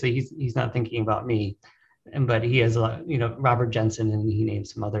 obviously he's not thinking about me, but he has Robert Jensen, and he named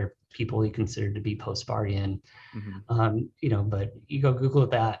some other people he considered to be post-Barthian. But you go Google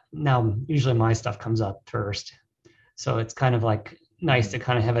that. Now, usually my stuff comes up first. So it's kind of like nice to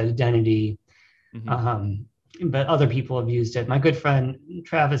kind of have an identity. But other people have used it. My good friend,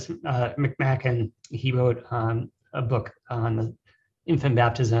 Travis McMacken, he wrote a book on the infant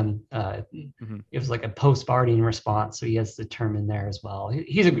baptism. It was like a post-Barthian response. So he has the term in there as well.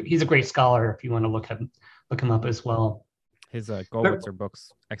 He's a great scholar if you want to look him up as well. His Goldwitzer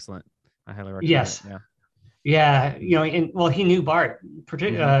book's excellent. I highly recommend yes. it. Yeah. He knew Barth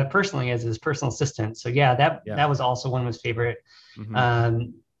personally as his personal assistant. So that was also one of his favorite.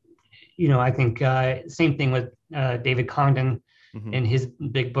 I think same thing with David Congdon in his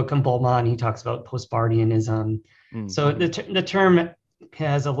big book on Moltmann. He talks about post-Barthianism. So the term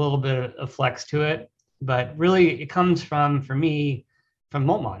has a little bit of flex to it, but really it comes from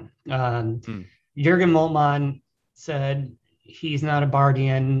Moltmann. Jürgen Moltmann said he's not a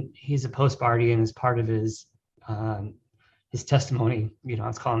Barthian, he's a post-Barthian as part of his testimony.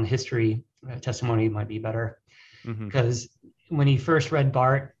 It's called history. Testimony might be better, because when he first read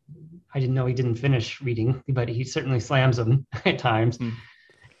Barth, I didn't know he didn't finish reading, but he certainly slams him at times.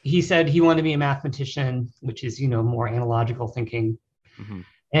 He said he wanted to be a mathematician, which is, more analogical thinking.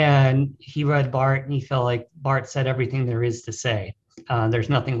 And he read Barth and he felt like Barth said everything there is to say. There's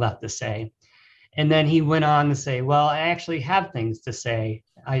nothing left to say. And then he went on to say, well, I actually have things to say.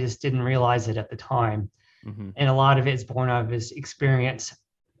 I just didn't realize it at the time. And a lot of it is born out of his experience,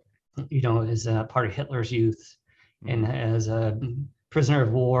 as a part of Hitler's youth and as a prisoner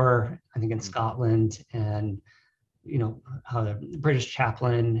of war, I think in Scotland, and how the British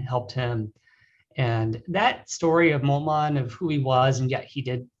chaplain helped him. And that story of Moltmann, of who he was, and yet he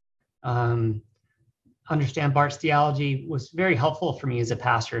did understand Barth's theology, was very helpful for me as a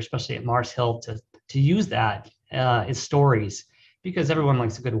pastor, especially at Mars Hill, to use that as stories, because everyone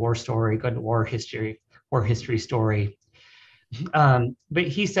likes a good war story, good war history story. But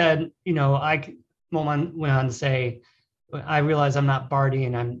he said, Moltmann went on to say, I realize I'm not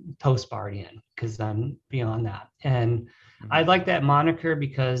Barthian, I'm post-Barthian, because I'm beyond that. And I like that moniker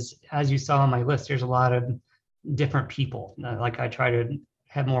because, as you saw on my list, there's a lot of different people. Like I try to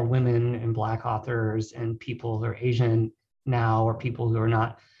have more women and Black authors and people who are Asian now, or people who are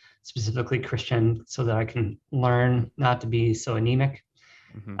not specifically Christian, so that I can learn not to be so anemic.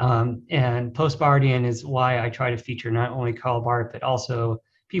 And post-Barthian is why I try to feature not only Karl Barth, but also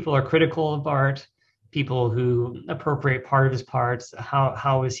people are critical of Barth, people who appropriate part of his parts.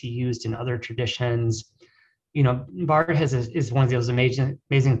 How is he used in other traditions? Barth is one of those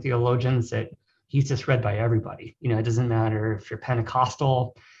amazing theologians that he's just read by everybody. It doesn't matter if you're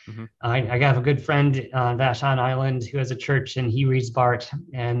Pentecostal. I have a good friend on Vashon Island who has a church, and he reads Barth,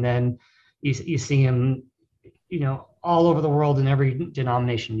 and then you see him, all over the world in every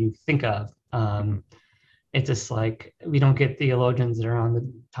denomination you think of. It's just like we don't get theologians that are on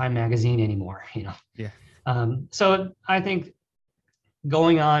the Time magazine anymore, So I think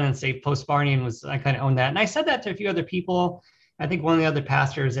going on and say post-Barthian I kind of own that. And I said that to a few other people. I think one of the other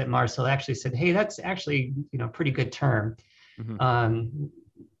pastors at Mars Hill actually said, hey, that's actually, pretty good term.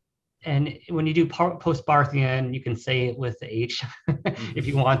 And when you do post-Barthian, you can say it with the H if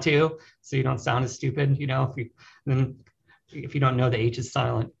you want to, so you don't sound as stupid, if you don't know the H is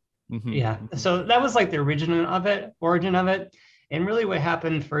silent. So that was like the origin of it. And really what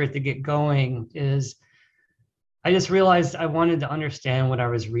happened for it to get going is I just realized I wanted to understand what I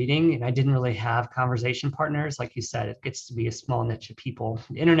was reading, and I didn't really have conversation partners. Like you said, it gets to be a small niche of people.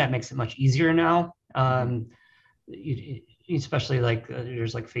 The internet makes it much easier now. Especially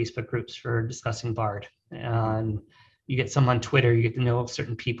there's like Facebook groups for discussing Barth, and you get some on Twitter, you get to know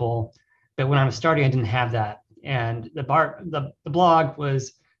certain people. But when I was starting, I didn't have that. And the blog was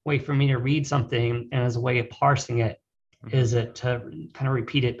a way for me to read something, and as a way of parsing it, is it to kind of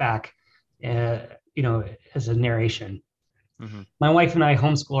repeat it back, as a narration. My wife and I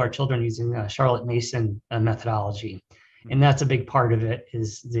homeschool our children using Charlotte Mason methodology. And that's a big part of it,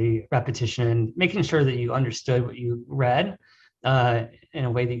 is the repetition, making sure that you understood what you read in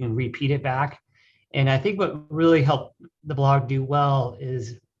a way that you can repeat it back. And I think what really helped the blog do well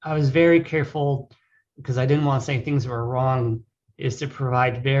is I was very careful, because I didn't want to say things were wrong, is to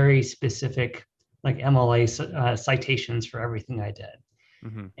provide very specific MLA citations for everything I did.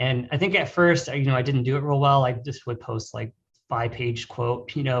 And I think at first, I didn't do it real well. I just would post 5-page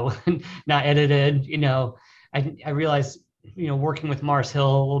quote, not edited. I realized, working with Mars Hill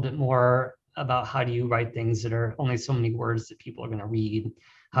a little bit more about how do you write things that are only so many words that people are going to read.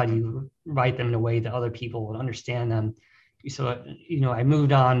 How do you write them in a way that other people would understand them? So, I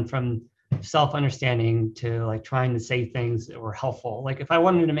moved on from self-understanding to like trying to say things that were helpful. Like if I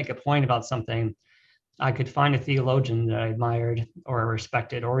wanted to make a point about something, I could find a theologian that I admired or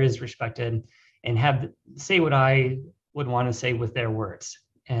respected or is respected and have say what I would want to say with their words.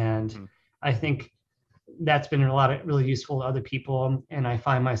 And I think that's been a lot of really useful to other people. And I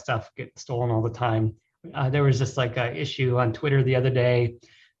find my stuff get stolen all the time. There was just like an issue on Twitter the other day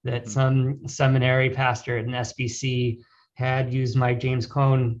that some seminary pastor at an SBC had used my James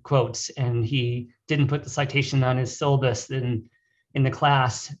Cone quotes, and he didn't put the citation on his syllabus in the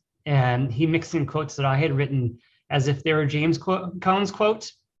class. And he mixed in quotes that I had written as if they were James Cone's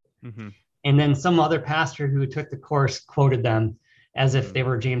quotes. Mm-hmm. And then some other pastor who took the course quoted them as if they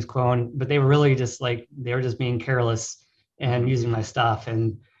were James Cone, but they were really just like, they were just being careless and using my stuff.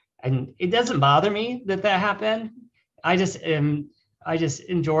 And it doesn't bother me that happened. I just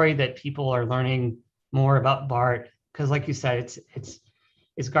enjoy that people are learning more about Barth. Cause like you said,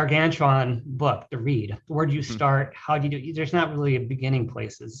 it's gargantuan book to read. Where do you start? How do you do? There's not really a beginning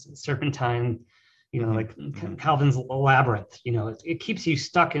place. It's serpentine, like Calvin's labyrinth. It keeps you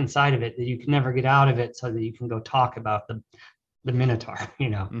stuck inside of it that you can never get out of it, so that you can go talk about the Minotaur,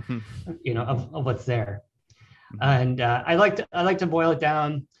 of what's there. And I like to boil it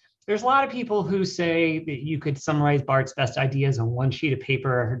down. There's a lot of people who say that you could summarize Barth's best ideas on one sheet of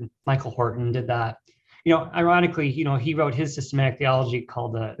paper. Michael Horton did that. Ironically, he wrote his systematic theology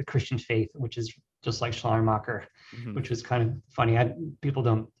called the Christian Faith, which is just like Schleiermacher, which was kind of funny. People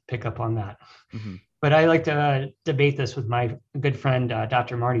don't pick up on that. But I like to debate this with my good friend,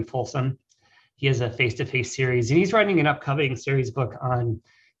 Dr. Marty Folsom. He has a face-to-face series, and he's writing an upcoming series book on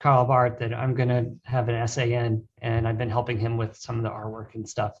Karl Barth that I'm going to have an essay in, and I've been helping him with some of the artwork and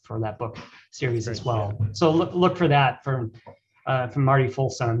stuff for that book series as well. So look for that from Marty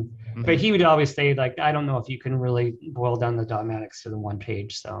Folsom. But he would always say, like, I don't know if you can really boil down the dogmatics to the one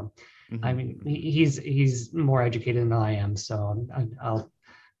page. So, I mean, he's more educated than I am. So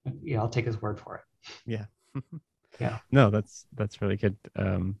I'll take his word for it. Yeah. Yeah. No, that's really good.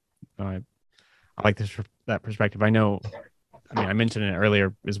 I like that perspective. I mentioned it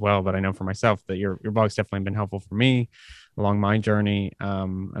earlier as well, but I know for myself that your blog's definitely been helpful for me along my journey,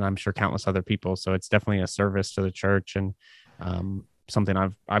 and I'm sure countless other people. So it's definitely a service to the church, and something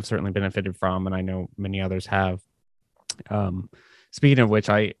I've certainly benefited from, and I know many others have. Speaking of which,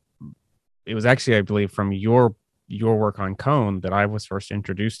 it was actually, I believe, from your work on Cone that I was first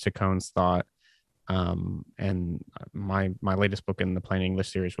introduced to Cone's thought. And my latest book in the Plain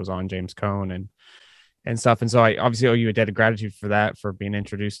English series was on James Cone and stuff. And so I obviously owe you a debt of gratitude for that, for being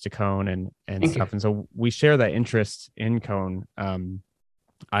introduced to Cone and Thank stuff. you. And so we share that interest in Cone.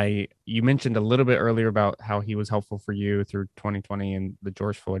 You mentioned a little bit earlier about how he was helpful for you through 2020 and the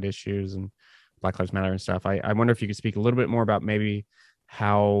George Floyd issues and Black Lives Matter and stuff. I wonder if you could speak a little bit more about maybe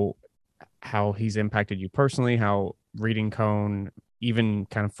how he's impacted you personally, how reading Cone, even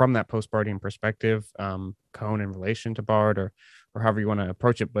kind of from that Postbarthian perspective, Cone in relation to Barth, or however you want to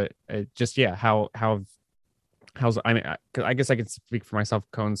approach it, but how's I guess I can speak for myself.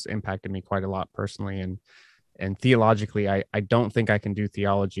 Cone's impacted me quite a lot personally, and theologically, I don't think I can do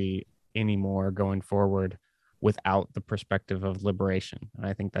theology anymore going forward without the perspective of liberation. And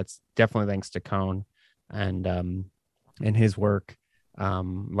I think that's definitely thanks to Cone and his work.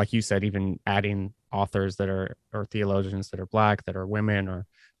 Like you said, even adding authors that are, or theologians that are Black, that are women, or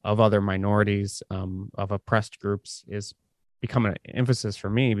of other minorities, of oppressed groups, is becoming an emphasis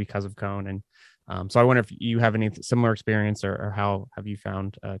for me because of Cone. And so I wonder if you have any similar experience, or how have you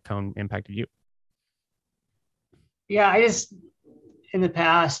found Cone impacted you? Yeah, in the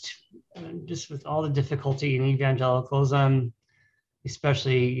past, just with all the difficulty in evangelicalism,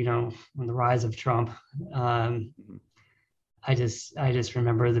 especially, when the rise of Trump, I just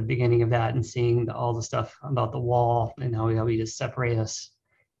remember the beginning of that and seeing all the stuff about the wall and how we just separate us,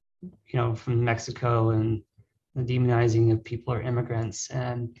 from Mexico, and the demonizing of people or immigrants.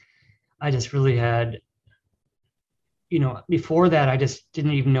 And I just really had, before that, I just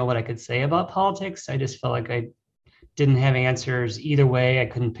didn't even know what I could say about politics. I just felt like I didn't have answers either way. I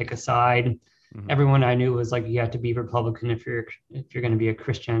couldn't pick a side. Everyone I knew was like, you have to be Republican if you're going to be a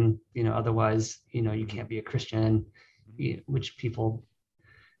Christian, otherwise, you can't be a Christian.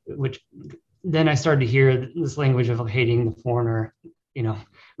 Which then I started to hear this language of hating the foreigner,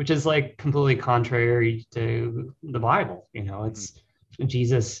 which is like completely contrary to the Bible. It's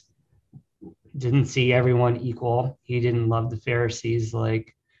Jesus didn't see everyone equal. He didn't love the Pharisees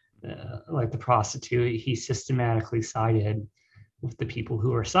like the prostitute. He systematically sided with the people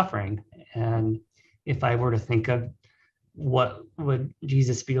who are suffering. And if I were to think of what would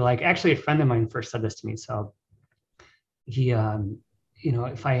Jesus be like, actually a friend of mine first said this to me. So he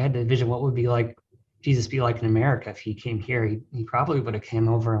if I had to envision what would be like Jesus be like in America if he came here, he probably would have came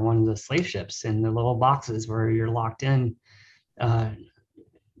over in one of the slave ships in the little boxes where you're locked in uh,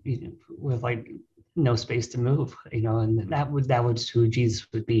 with like no space to move, and that would who Jesus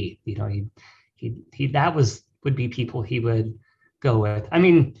would be. He that would be people he would go with. I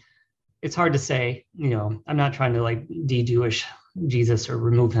mean, it's hard to say, I'm not trying to like de-Jewish Jesus or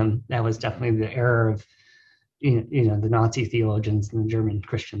remove him. That was definitely the error of the Nazi theologians and the German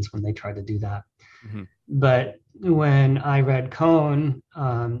Christians when they tried to do that. Mm-hmm. But when I read Cohn,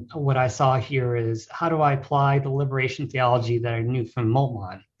 what I saw here is how do I apply the liberation theology that I knew from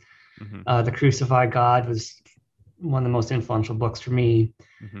Moltmann? Mm-hmm. The Crucified God was one of the most influential books for me.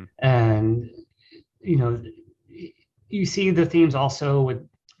 Mm-hmm. And, you see the themes also with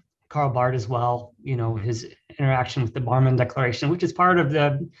Karl Barth as well, his interaction with the Barmen Declaration, which is part of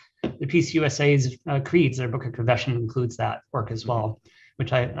the PCUSA's creeds. Their Book of Confession includes that work as well,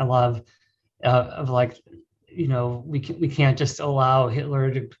 which I love. Of like, we can't just allow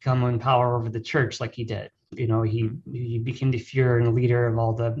Hitler to become in power over the church like he did. He became the Führer and the leader of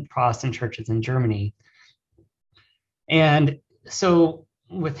all the Protestant churches in Germany. And so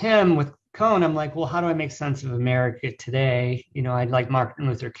with Cohn, I'm like, well, how do I make sense of America today? I like Martin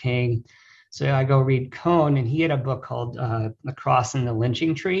Luther King. So I go read Cohn, and he had a book called The Cross and the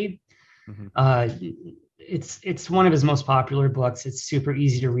Lynching Tree. Mm-hmm. It's one of his most popular books. It's super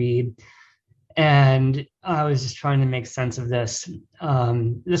easy to read. And I was just trying to make sense of this.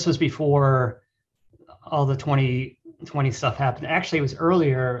 This was before all the 2020 stuff happened. Actually, it was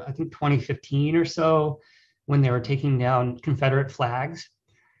earlier, I think 2015 or so, when they were taking down Confederate flags.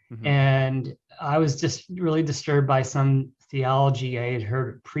 Mm-hmm. And I was just really disturbed by some theology I had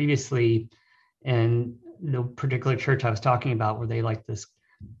heard previously in the particular church I was talking about, where they like this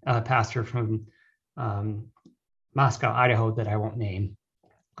pastor from Moscow, Idaho, that I won't name.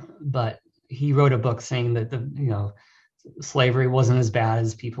 But he wrote a book saying that slavery wasn't as bad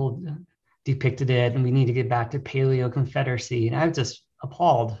as people depicted it, and we need to get back to Paleo Confederacy. And I was just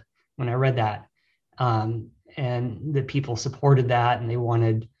appalled when I read that. And the people supported that, and they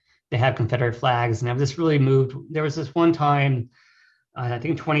wanted to have Confederate flags. And I was just really moved. There was this one time, I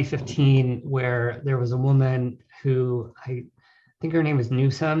think 2015, where there was a woman who, I think her name was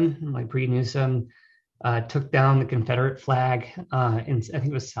Newsom, like Bree Newsom, took down the Confederate flag in, I think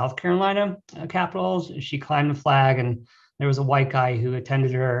it was South Carolina Capitol. She climbed the flag, and there was a white guy who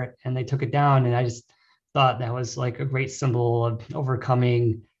attended her, and they took it down. And I just thought that was like a great symbol of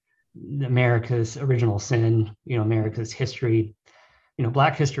overcoming America's original sin, America's history.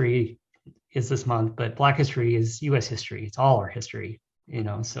 Black history is this month, but Black history is U.S. history. It's all our history,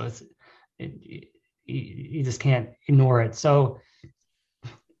 so you just can't ignore it. So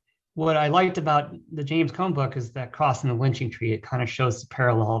what I liked about the James Cone book is that Cross and the Lynching Tree. It kind of shows the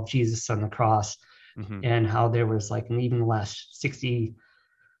parallel of Jesus on the cross, mm-hmm. and how there was like, in even the last 60,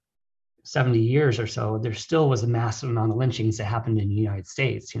 70 years or so, there still was a massive amount of lynchings that happened in the United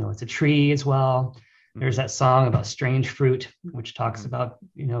States. It's a tree as well. Mm-hmm. There's that song about strange fruit, which talks mm-hmm. about,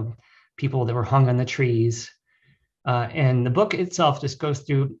 people that were hung on the trees. And the book itself just goes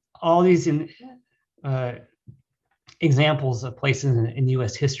through all these examples of places in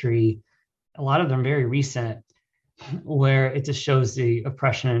U.S. history, a lot of them very recent, where it just shows the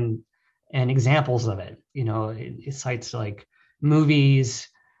oppression and examples of it. It cites like movies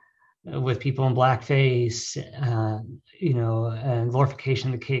with people in blackface, and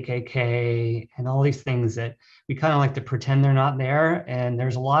glorification of the KKK, and all these things that we kind of like to pretend they're not there. And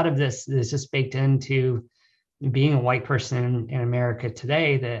there's a lot of this that's just baked into being a white person in America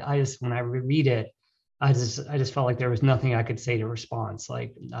today, that when I read it, I just felt like there was nothing I could say to response.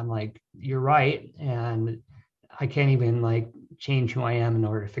 Like, I'm like, you're right. And I can't even like change who I am in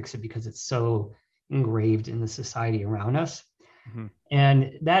order to fix it, because it's so engraved in the society around us. Mm-hmm.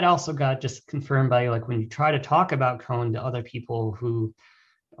 And that also got just confirmed by, like, when you try to talk about Cohn to other people who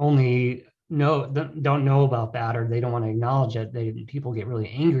only don't know about that, or they don't want to acknowledge it, people get really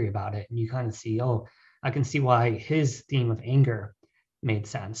angry about it. And you kind of see, I can see why his theme of anger made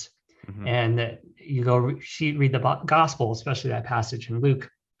sense. Mm-hmm. And that you go read the gospel, especially that passage in Luke,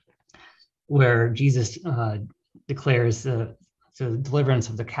 where Jesus declares the deliverance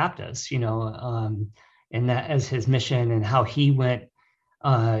of the captives, and that as his mission, and how he went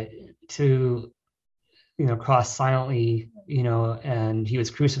to cross silently, and he was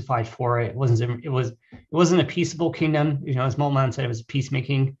crucified for it. It wasn't a peaceable kingdom, as Moltmann said, it was a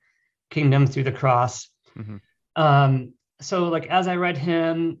peacemaking kingdom through the cross. Mm-hmm. So like, as I read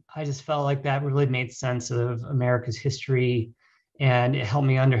him, I just felt like that really made sense of America's history, and it helped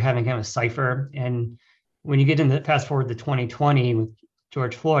me under having him a cipher. And when you get into fast forward to 2020 with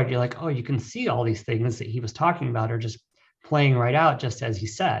George Floyd, you're like, oh, you can see all these things that he was talking about are just playing right out, just as he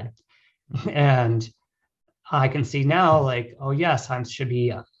said. And I can see now, like, oh yes, I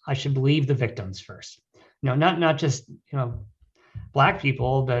should believe the victims first. Not just Black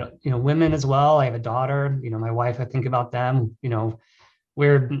people, but women as well. I have a daughter. My wife. I think about them.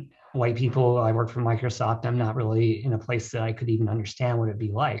 We're white people. I work for Microsoft. I'm not really in a place that I could even understand what it'd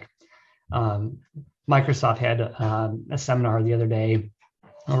be like. Um, Microsoft had a seminar the other day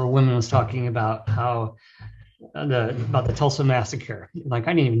where a woman was talking about how about the Tulsa massacre. Like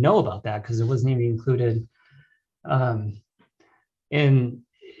I didn't even know about that because it wasn't even included um, in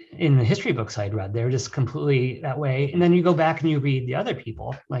the history books I'd read. They're just completely that way. And then you go back and you read the other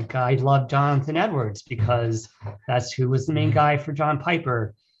people. Like I love Jonathan Edwards because that's who was the main guy for John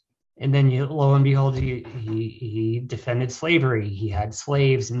Piper. And then lo and behold, he defended slavery. He had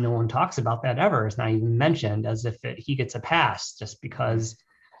slaves, and no one talks about that ever. It's not even mentioned, as if he gets a pass just because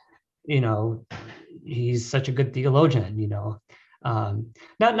he's such a good theologian.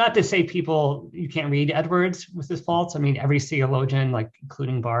 Not to say people you can't read Edwards with his faults. I mean, every theologian, like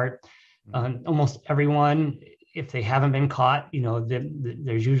including Barth, almost everyone, if they haven't been caught,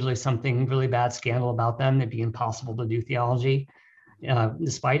 there's usually something really bad scandal about them. It'd be impossible to do theology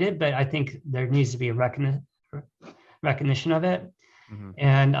despite it. But I think there needs to be a recognition of it. Mm-hmm.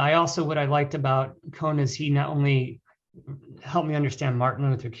 And I also, what I liked about Cone is he not only helped me understand Martin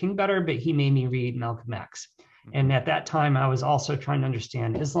Luther King better, but he made me read Malcolm X. And at that time, I was also trying to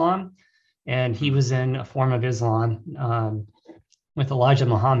understand Islam. And he was in a form of Islam with Elijah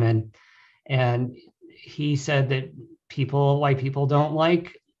Muhammad. And he said that white people don't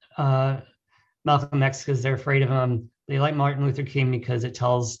like Malcolm X because they're afraid of him. They like Martin Luther King because it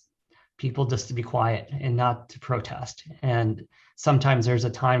tells people just to be quiet and not to protest. And sometimes there's a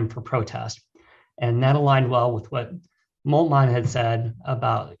time for protest. And that aligned well with what Moltmann had said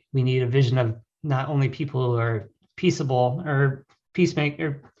about we need a vision of not only people who are peaceable or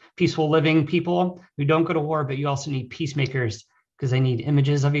peaceful living people who don't go to war, but you also need peacemakers because they need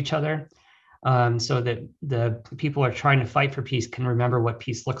images of each other, so that the people who are trying to fight for peace can remember what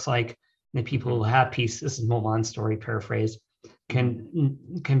peace looks like. And the people who have peace, this is Moltmann's story paraphrase, can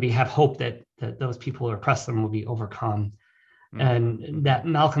have hope that those people who oppress them will be overcome. Mm-hmm. And that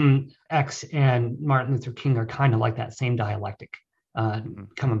Malcolm X and Martin Luther King are kind of like that same dialectic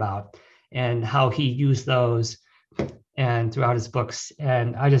come about, and how he used those and throughout his books.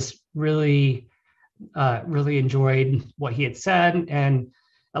 And I just really enjoyed what he had said. And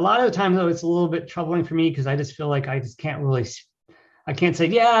a lot of the time, though, it's a little bit troubling for me because I just feel like I can't say,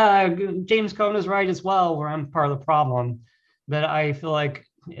 yeah, James Cone is right as well, where I'm part of the problem. But I feel like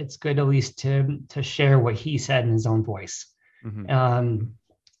it's good at least to share what he said in his own voice. Mm-hmm.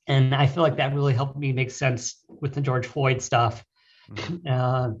 And I feel like that really helped me make sense with the George Floyd stuff.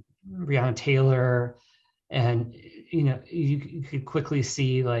 Mm-hmm. Breonna Taylor, and you could quickly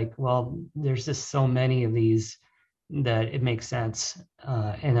see like, well, there's just so many of these that it makes sense,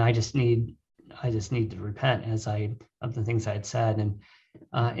 and I just need to repent of the things I had said. And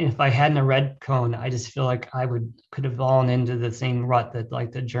if I hadn't read Cone, I just feel like I could have fallen into the same rut that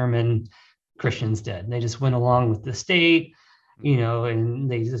like the German Christians did. They just went along with the state, and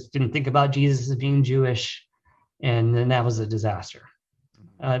they just didn't think about Jesus as being Jewish, and then that was a disaster.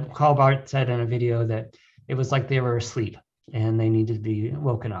 Karl Barth said in a video that it was like they were asleep and they needed to be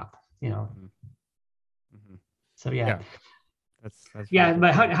woken up, Mm-hmm. So yeah. That's yeah.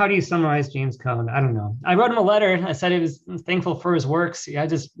 But how do you summarize James Cone? I don't know. I wrote him a letter. I said I was thankful for his works.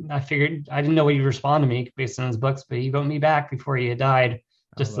 I figured I didn't know he'd respond to me based on his books, but he wrote me back before he had died.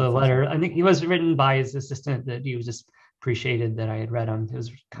 Just the letter. Awesome. I think he was written by his assistant that he was just appreciated that I had read him. It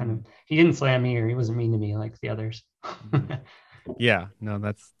was kind of, he didn't slam me or he wasn't mean to me like the others. Yeah, no,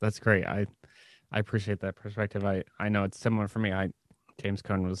 that's great. I appreciate that perspective. I know it's similar for me. James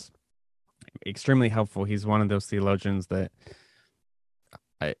Cone was extremely helpful. He's one of those theologians that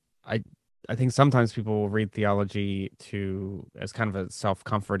I think sometimes people will read theology as kind of a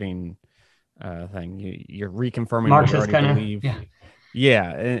self-comforting thing. You're reconfirming Marxist what you already believe. Yeah,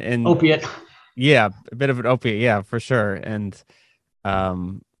 and opiate. Yeah, a bit of an opiate. Yeah, for sure. And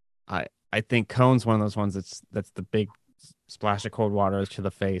I think Cone's one of those ones that's the big splash of cold water to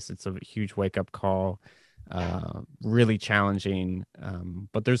the face. It's a huge wake up call, really challenging.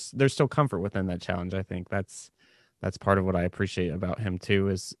 But there's still comfort within that challenge. I think that's part of what I appreciate about him too,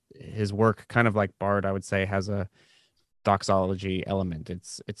 is his work, kind of like Bard, I would say, has a doxology element.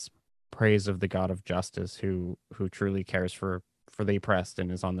 It's praise of the God of justice who truly cares for the oppressed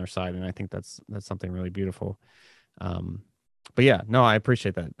and is on their side. And I think that's something really beautiful. But yeah, no, I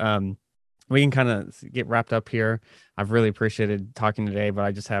appreciate that. we can kind of get wrapped up here. I've really appreciated talking today, but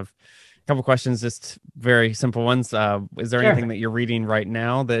I just have a couple questions, just very simple ones. Is there anything Sure. that you're reading right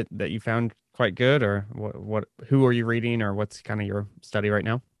now that you found quite good, or who are you reading, or what's kind of your study right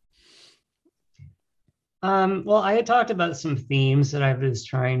now? Well, I had talked about some themes that I was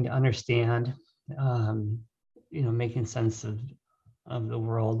trying to understand, um, making sense of the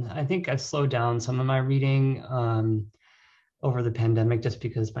world. I think I've slowed down some of my reading over the pandemic just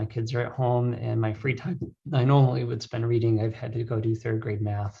because my kids are at home and my free time I normally would spend reading. I've had to go do third grade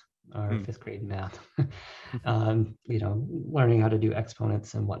math or Mm. fifth grade math, learning how to do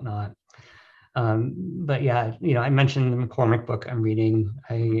exponents and whatnot. But yeah, I mentioned the McCormick book I'm reading.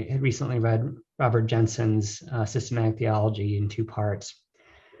 I had recently read Robert Jensen's Systematic Theology in two parts.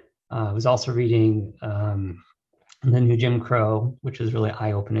 I was also reading The New Jim Crow, which is really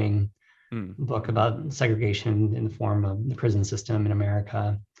eye-opening Mm. book about segregation in the form of the prison system in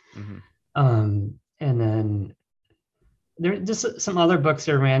America. Mm-hmm. And then there are just some other books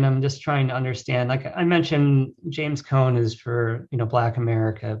that are random, just trying to understand. Like I mentioned, James Cone is for Black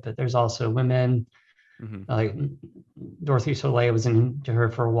America, but there's also women. Mm-hmm. Like Dorothy Soleil was into her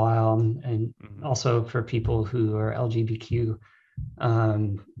for a while, and Mm-hmm. also for people who are LGBTQ,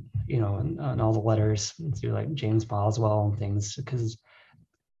 and all the letters through like James Boswell and things, because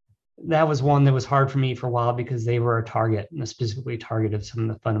that was one that was hard for me for a while because they were a target, and a specifically target of some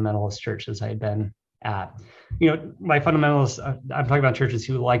of the fundamentalist churches I had been at. My fundamentalists, I'm talking about churches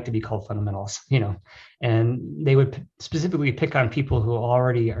who like to be called fundamentalists, and they would specifically pick on people who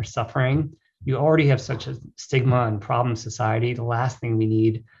already are suffering. You already have such a stigma and problem society. The last thing we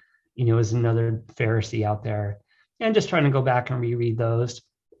need, is another Pharisee out there. And just trying to go back and reread those.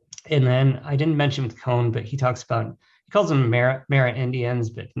 And then I didn't mention with Cone, but he calls them Mara Indians,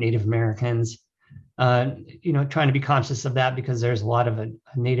 but Native Americans. Trying to be conscious of that because there's a lot of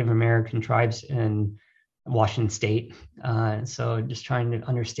Native American tribes in Washington State. So just trying to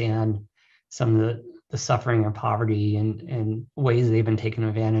understand some of the suffering and poverty and ways they've been taken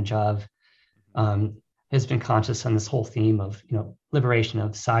advantage of. Has been conscious on this whole theme of liberation,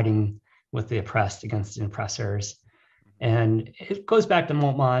 of siding with the oppressed against the oppressors. And it goes back to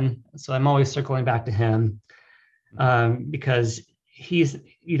Moltmann. So I'm always circling back to him because he's,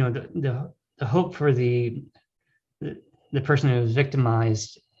 the hope for the person who is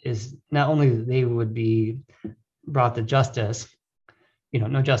victimized is not only that they would be brought to justice,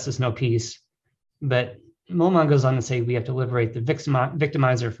 no justice, no peace, but Moltmann goes on to say we have to liberate the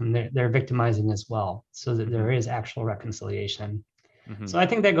victimizer from their victimizing as well, so that there is actual reconciliation. Mm-hmm. So I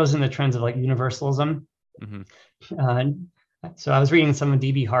think that goes in the trends of like universalism. Mm-hmm. So I was reading some of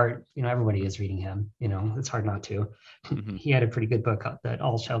D.B. Hart. Everybody is reading him. It's hard not to. Mm-hmm. He had a pretty good book that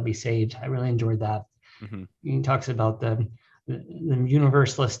All Shall Be Saved. I really enjoyed that. Mm-hmm. He talks about the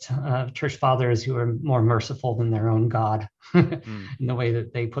universalist church fathers who are more merciful than their own God in the way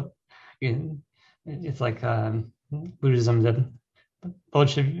that they put. It's like Buddhism, the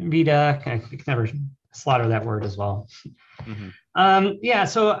Bodhicitta. I can never slaughter that word as well. Mm-hmm.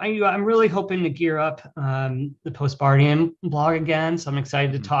 So I'm really hoping to gear up the Postbarthian blog again. So I'm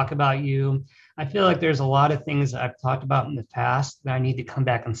excited to talk about you. I feel like there's a lot of things that I've talked about in the past that I need to come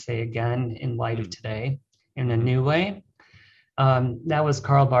back and say again in light of today in a new way. That was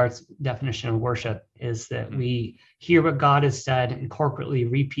Karl Barth's definition of worship, is that we hear what God has said and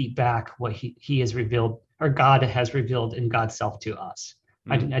corporately repeat back what he has revealed, or God has revealed in God's self to us.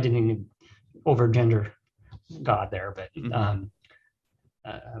 I didn't even over gender God there, but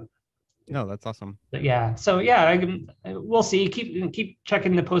no, that's awesome. But yeah, so yeah, we'll see. Keep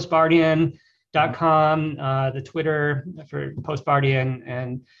checking the postbarthian.com, the Twitter for Postbarthian,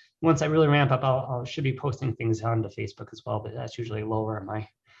 and once I really ramp up, I should be posting things onto Facebook as well, but that's usually lower on my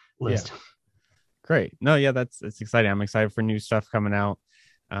list. Yeah. Great. No, yeah, it's exciting. I'm excited for new stuff coming out.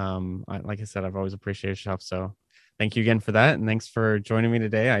 Like I said, I've always appreciated stuff. So thank you again for that. And thanks for joining me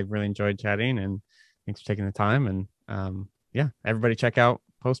today. I really enjoyed chatting, and thanks for taking the time. And everybody check out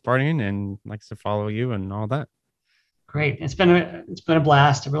Postbarthian and likes to follow you and all that. Great. It's been a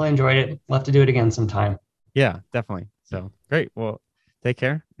blast. I really enjoyed it. We'll have to do it again sometime. Yeah, definitely. So great. Well, take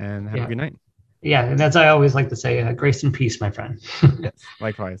care and have a good night. Yeah, and as I always like to say, grace and peace, my friend. Yes,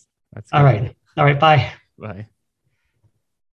 likewise. That's good. All right. Bye. Bye.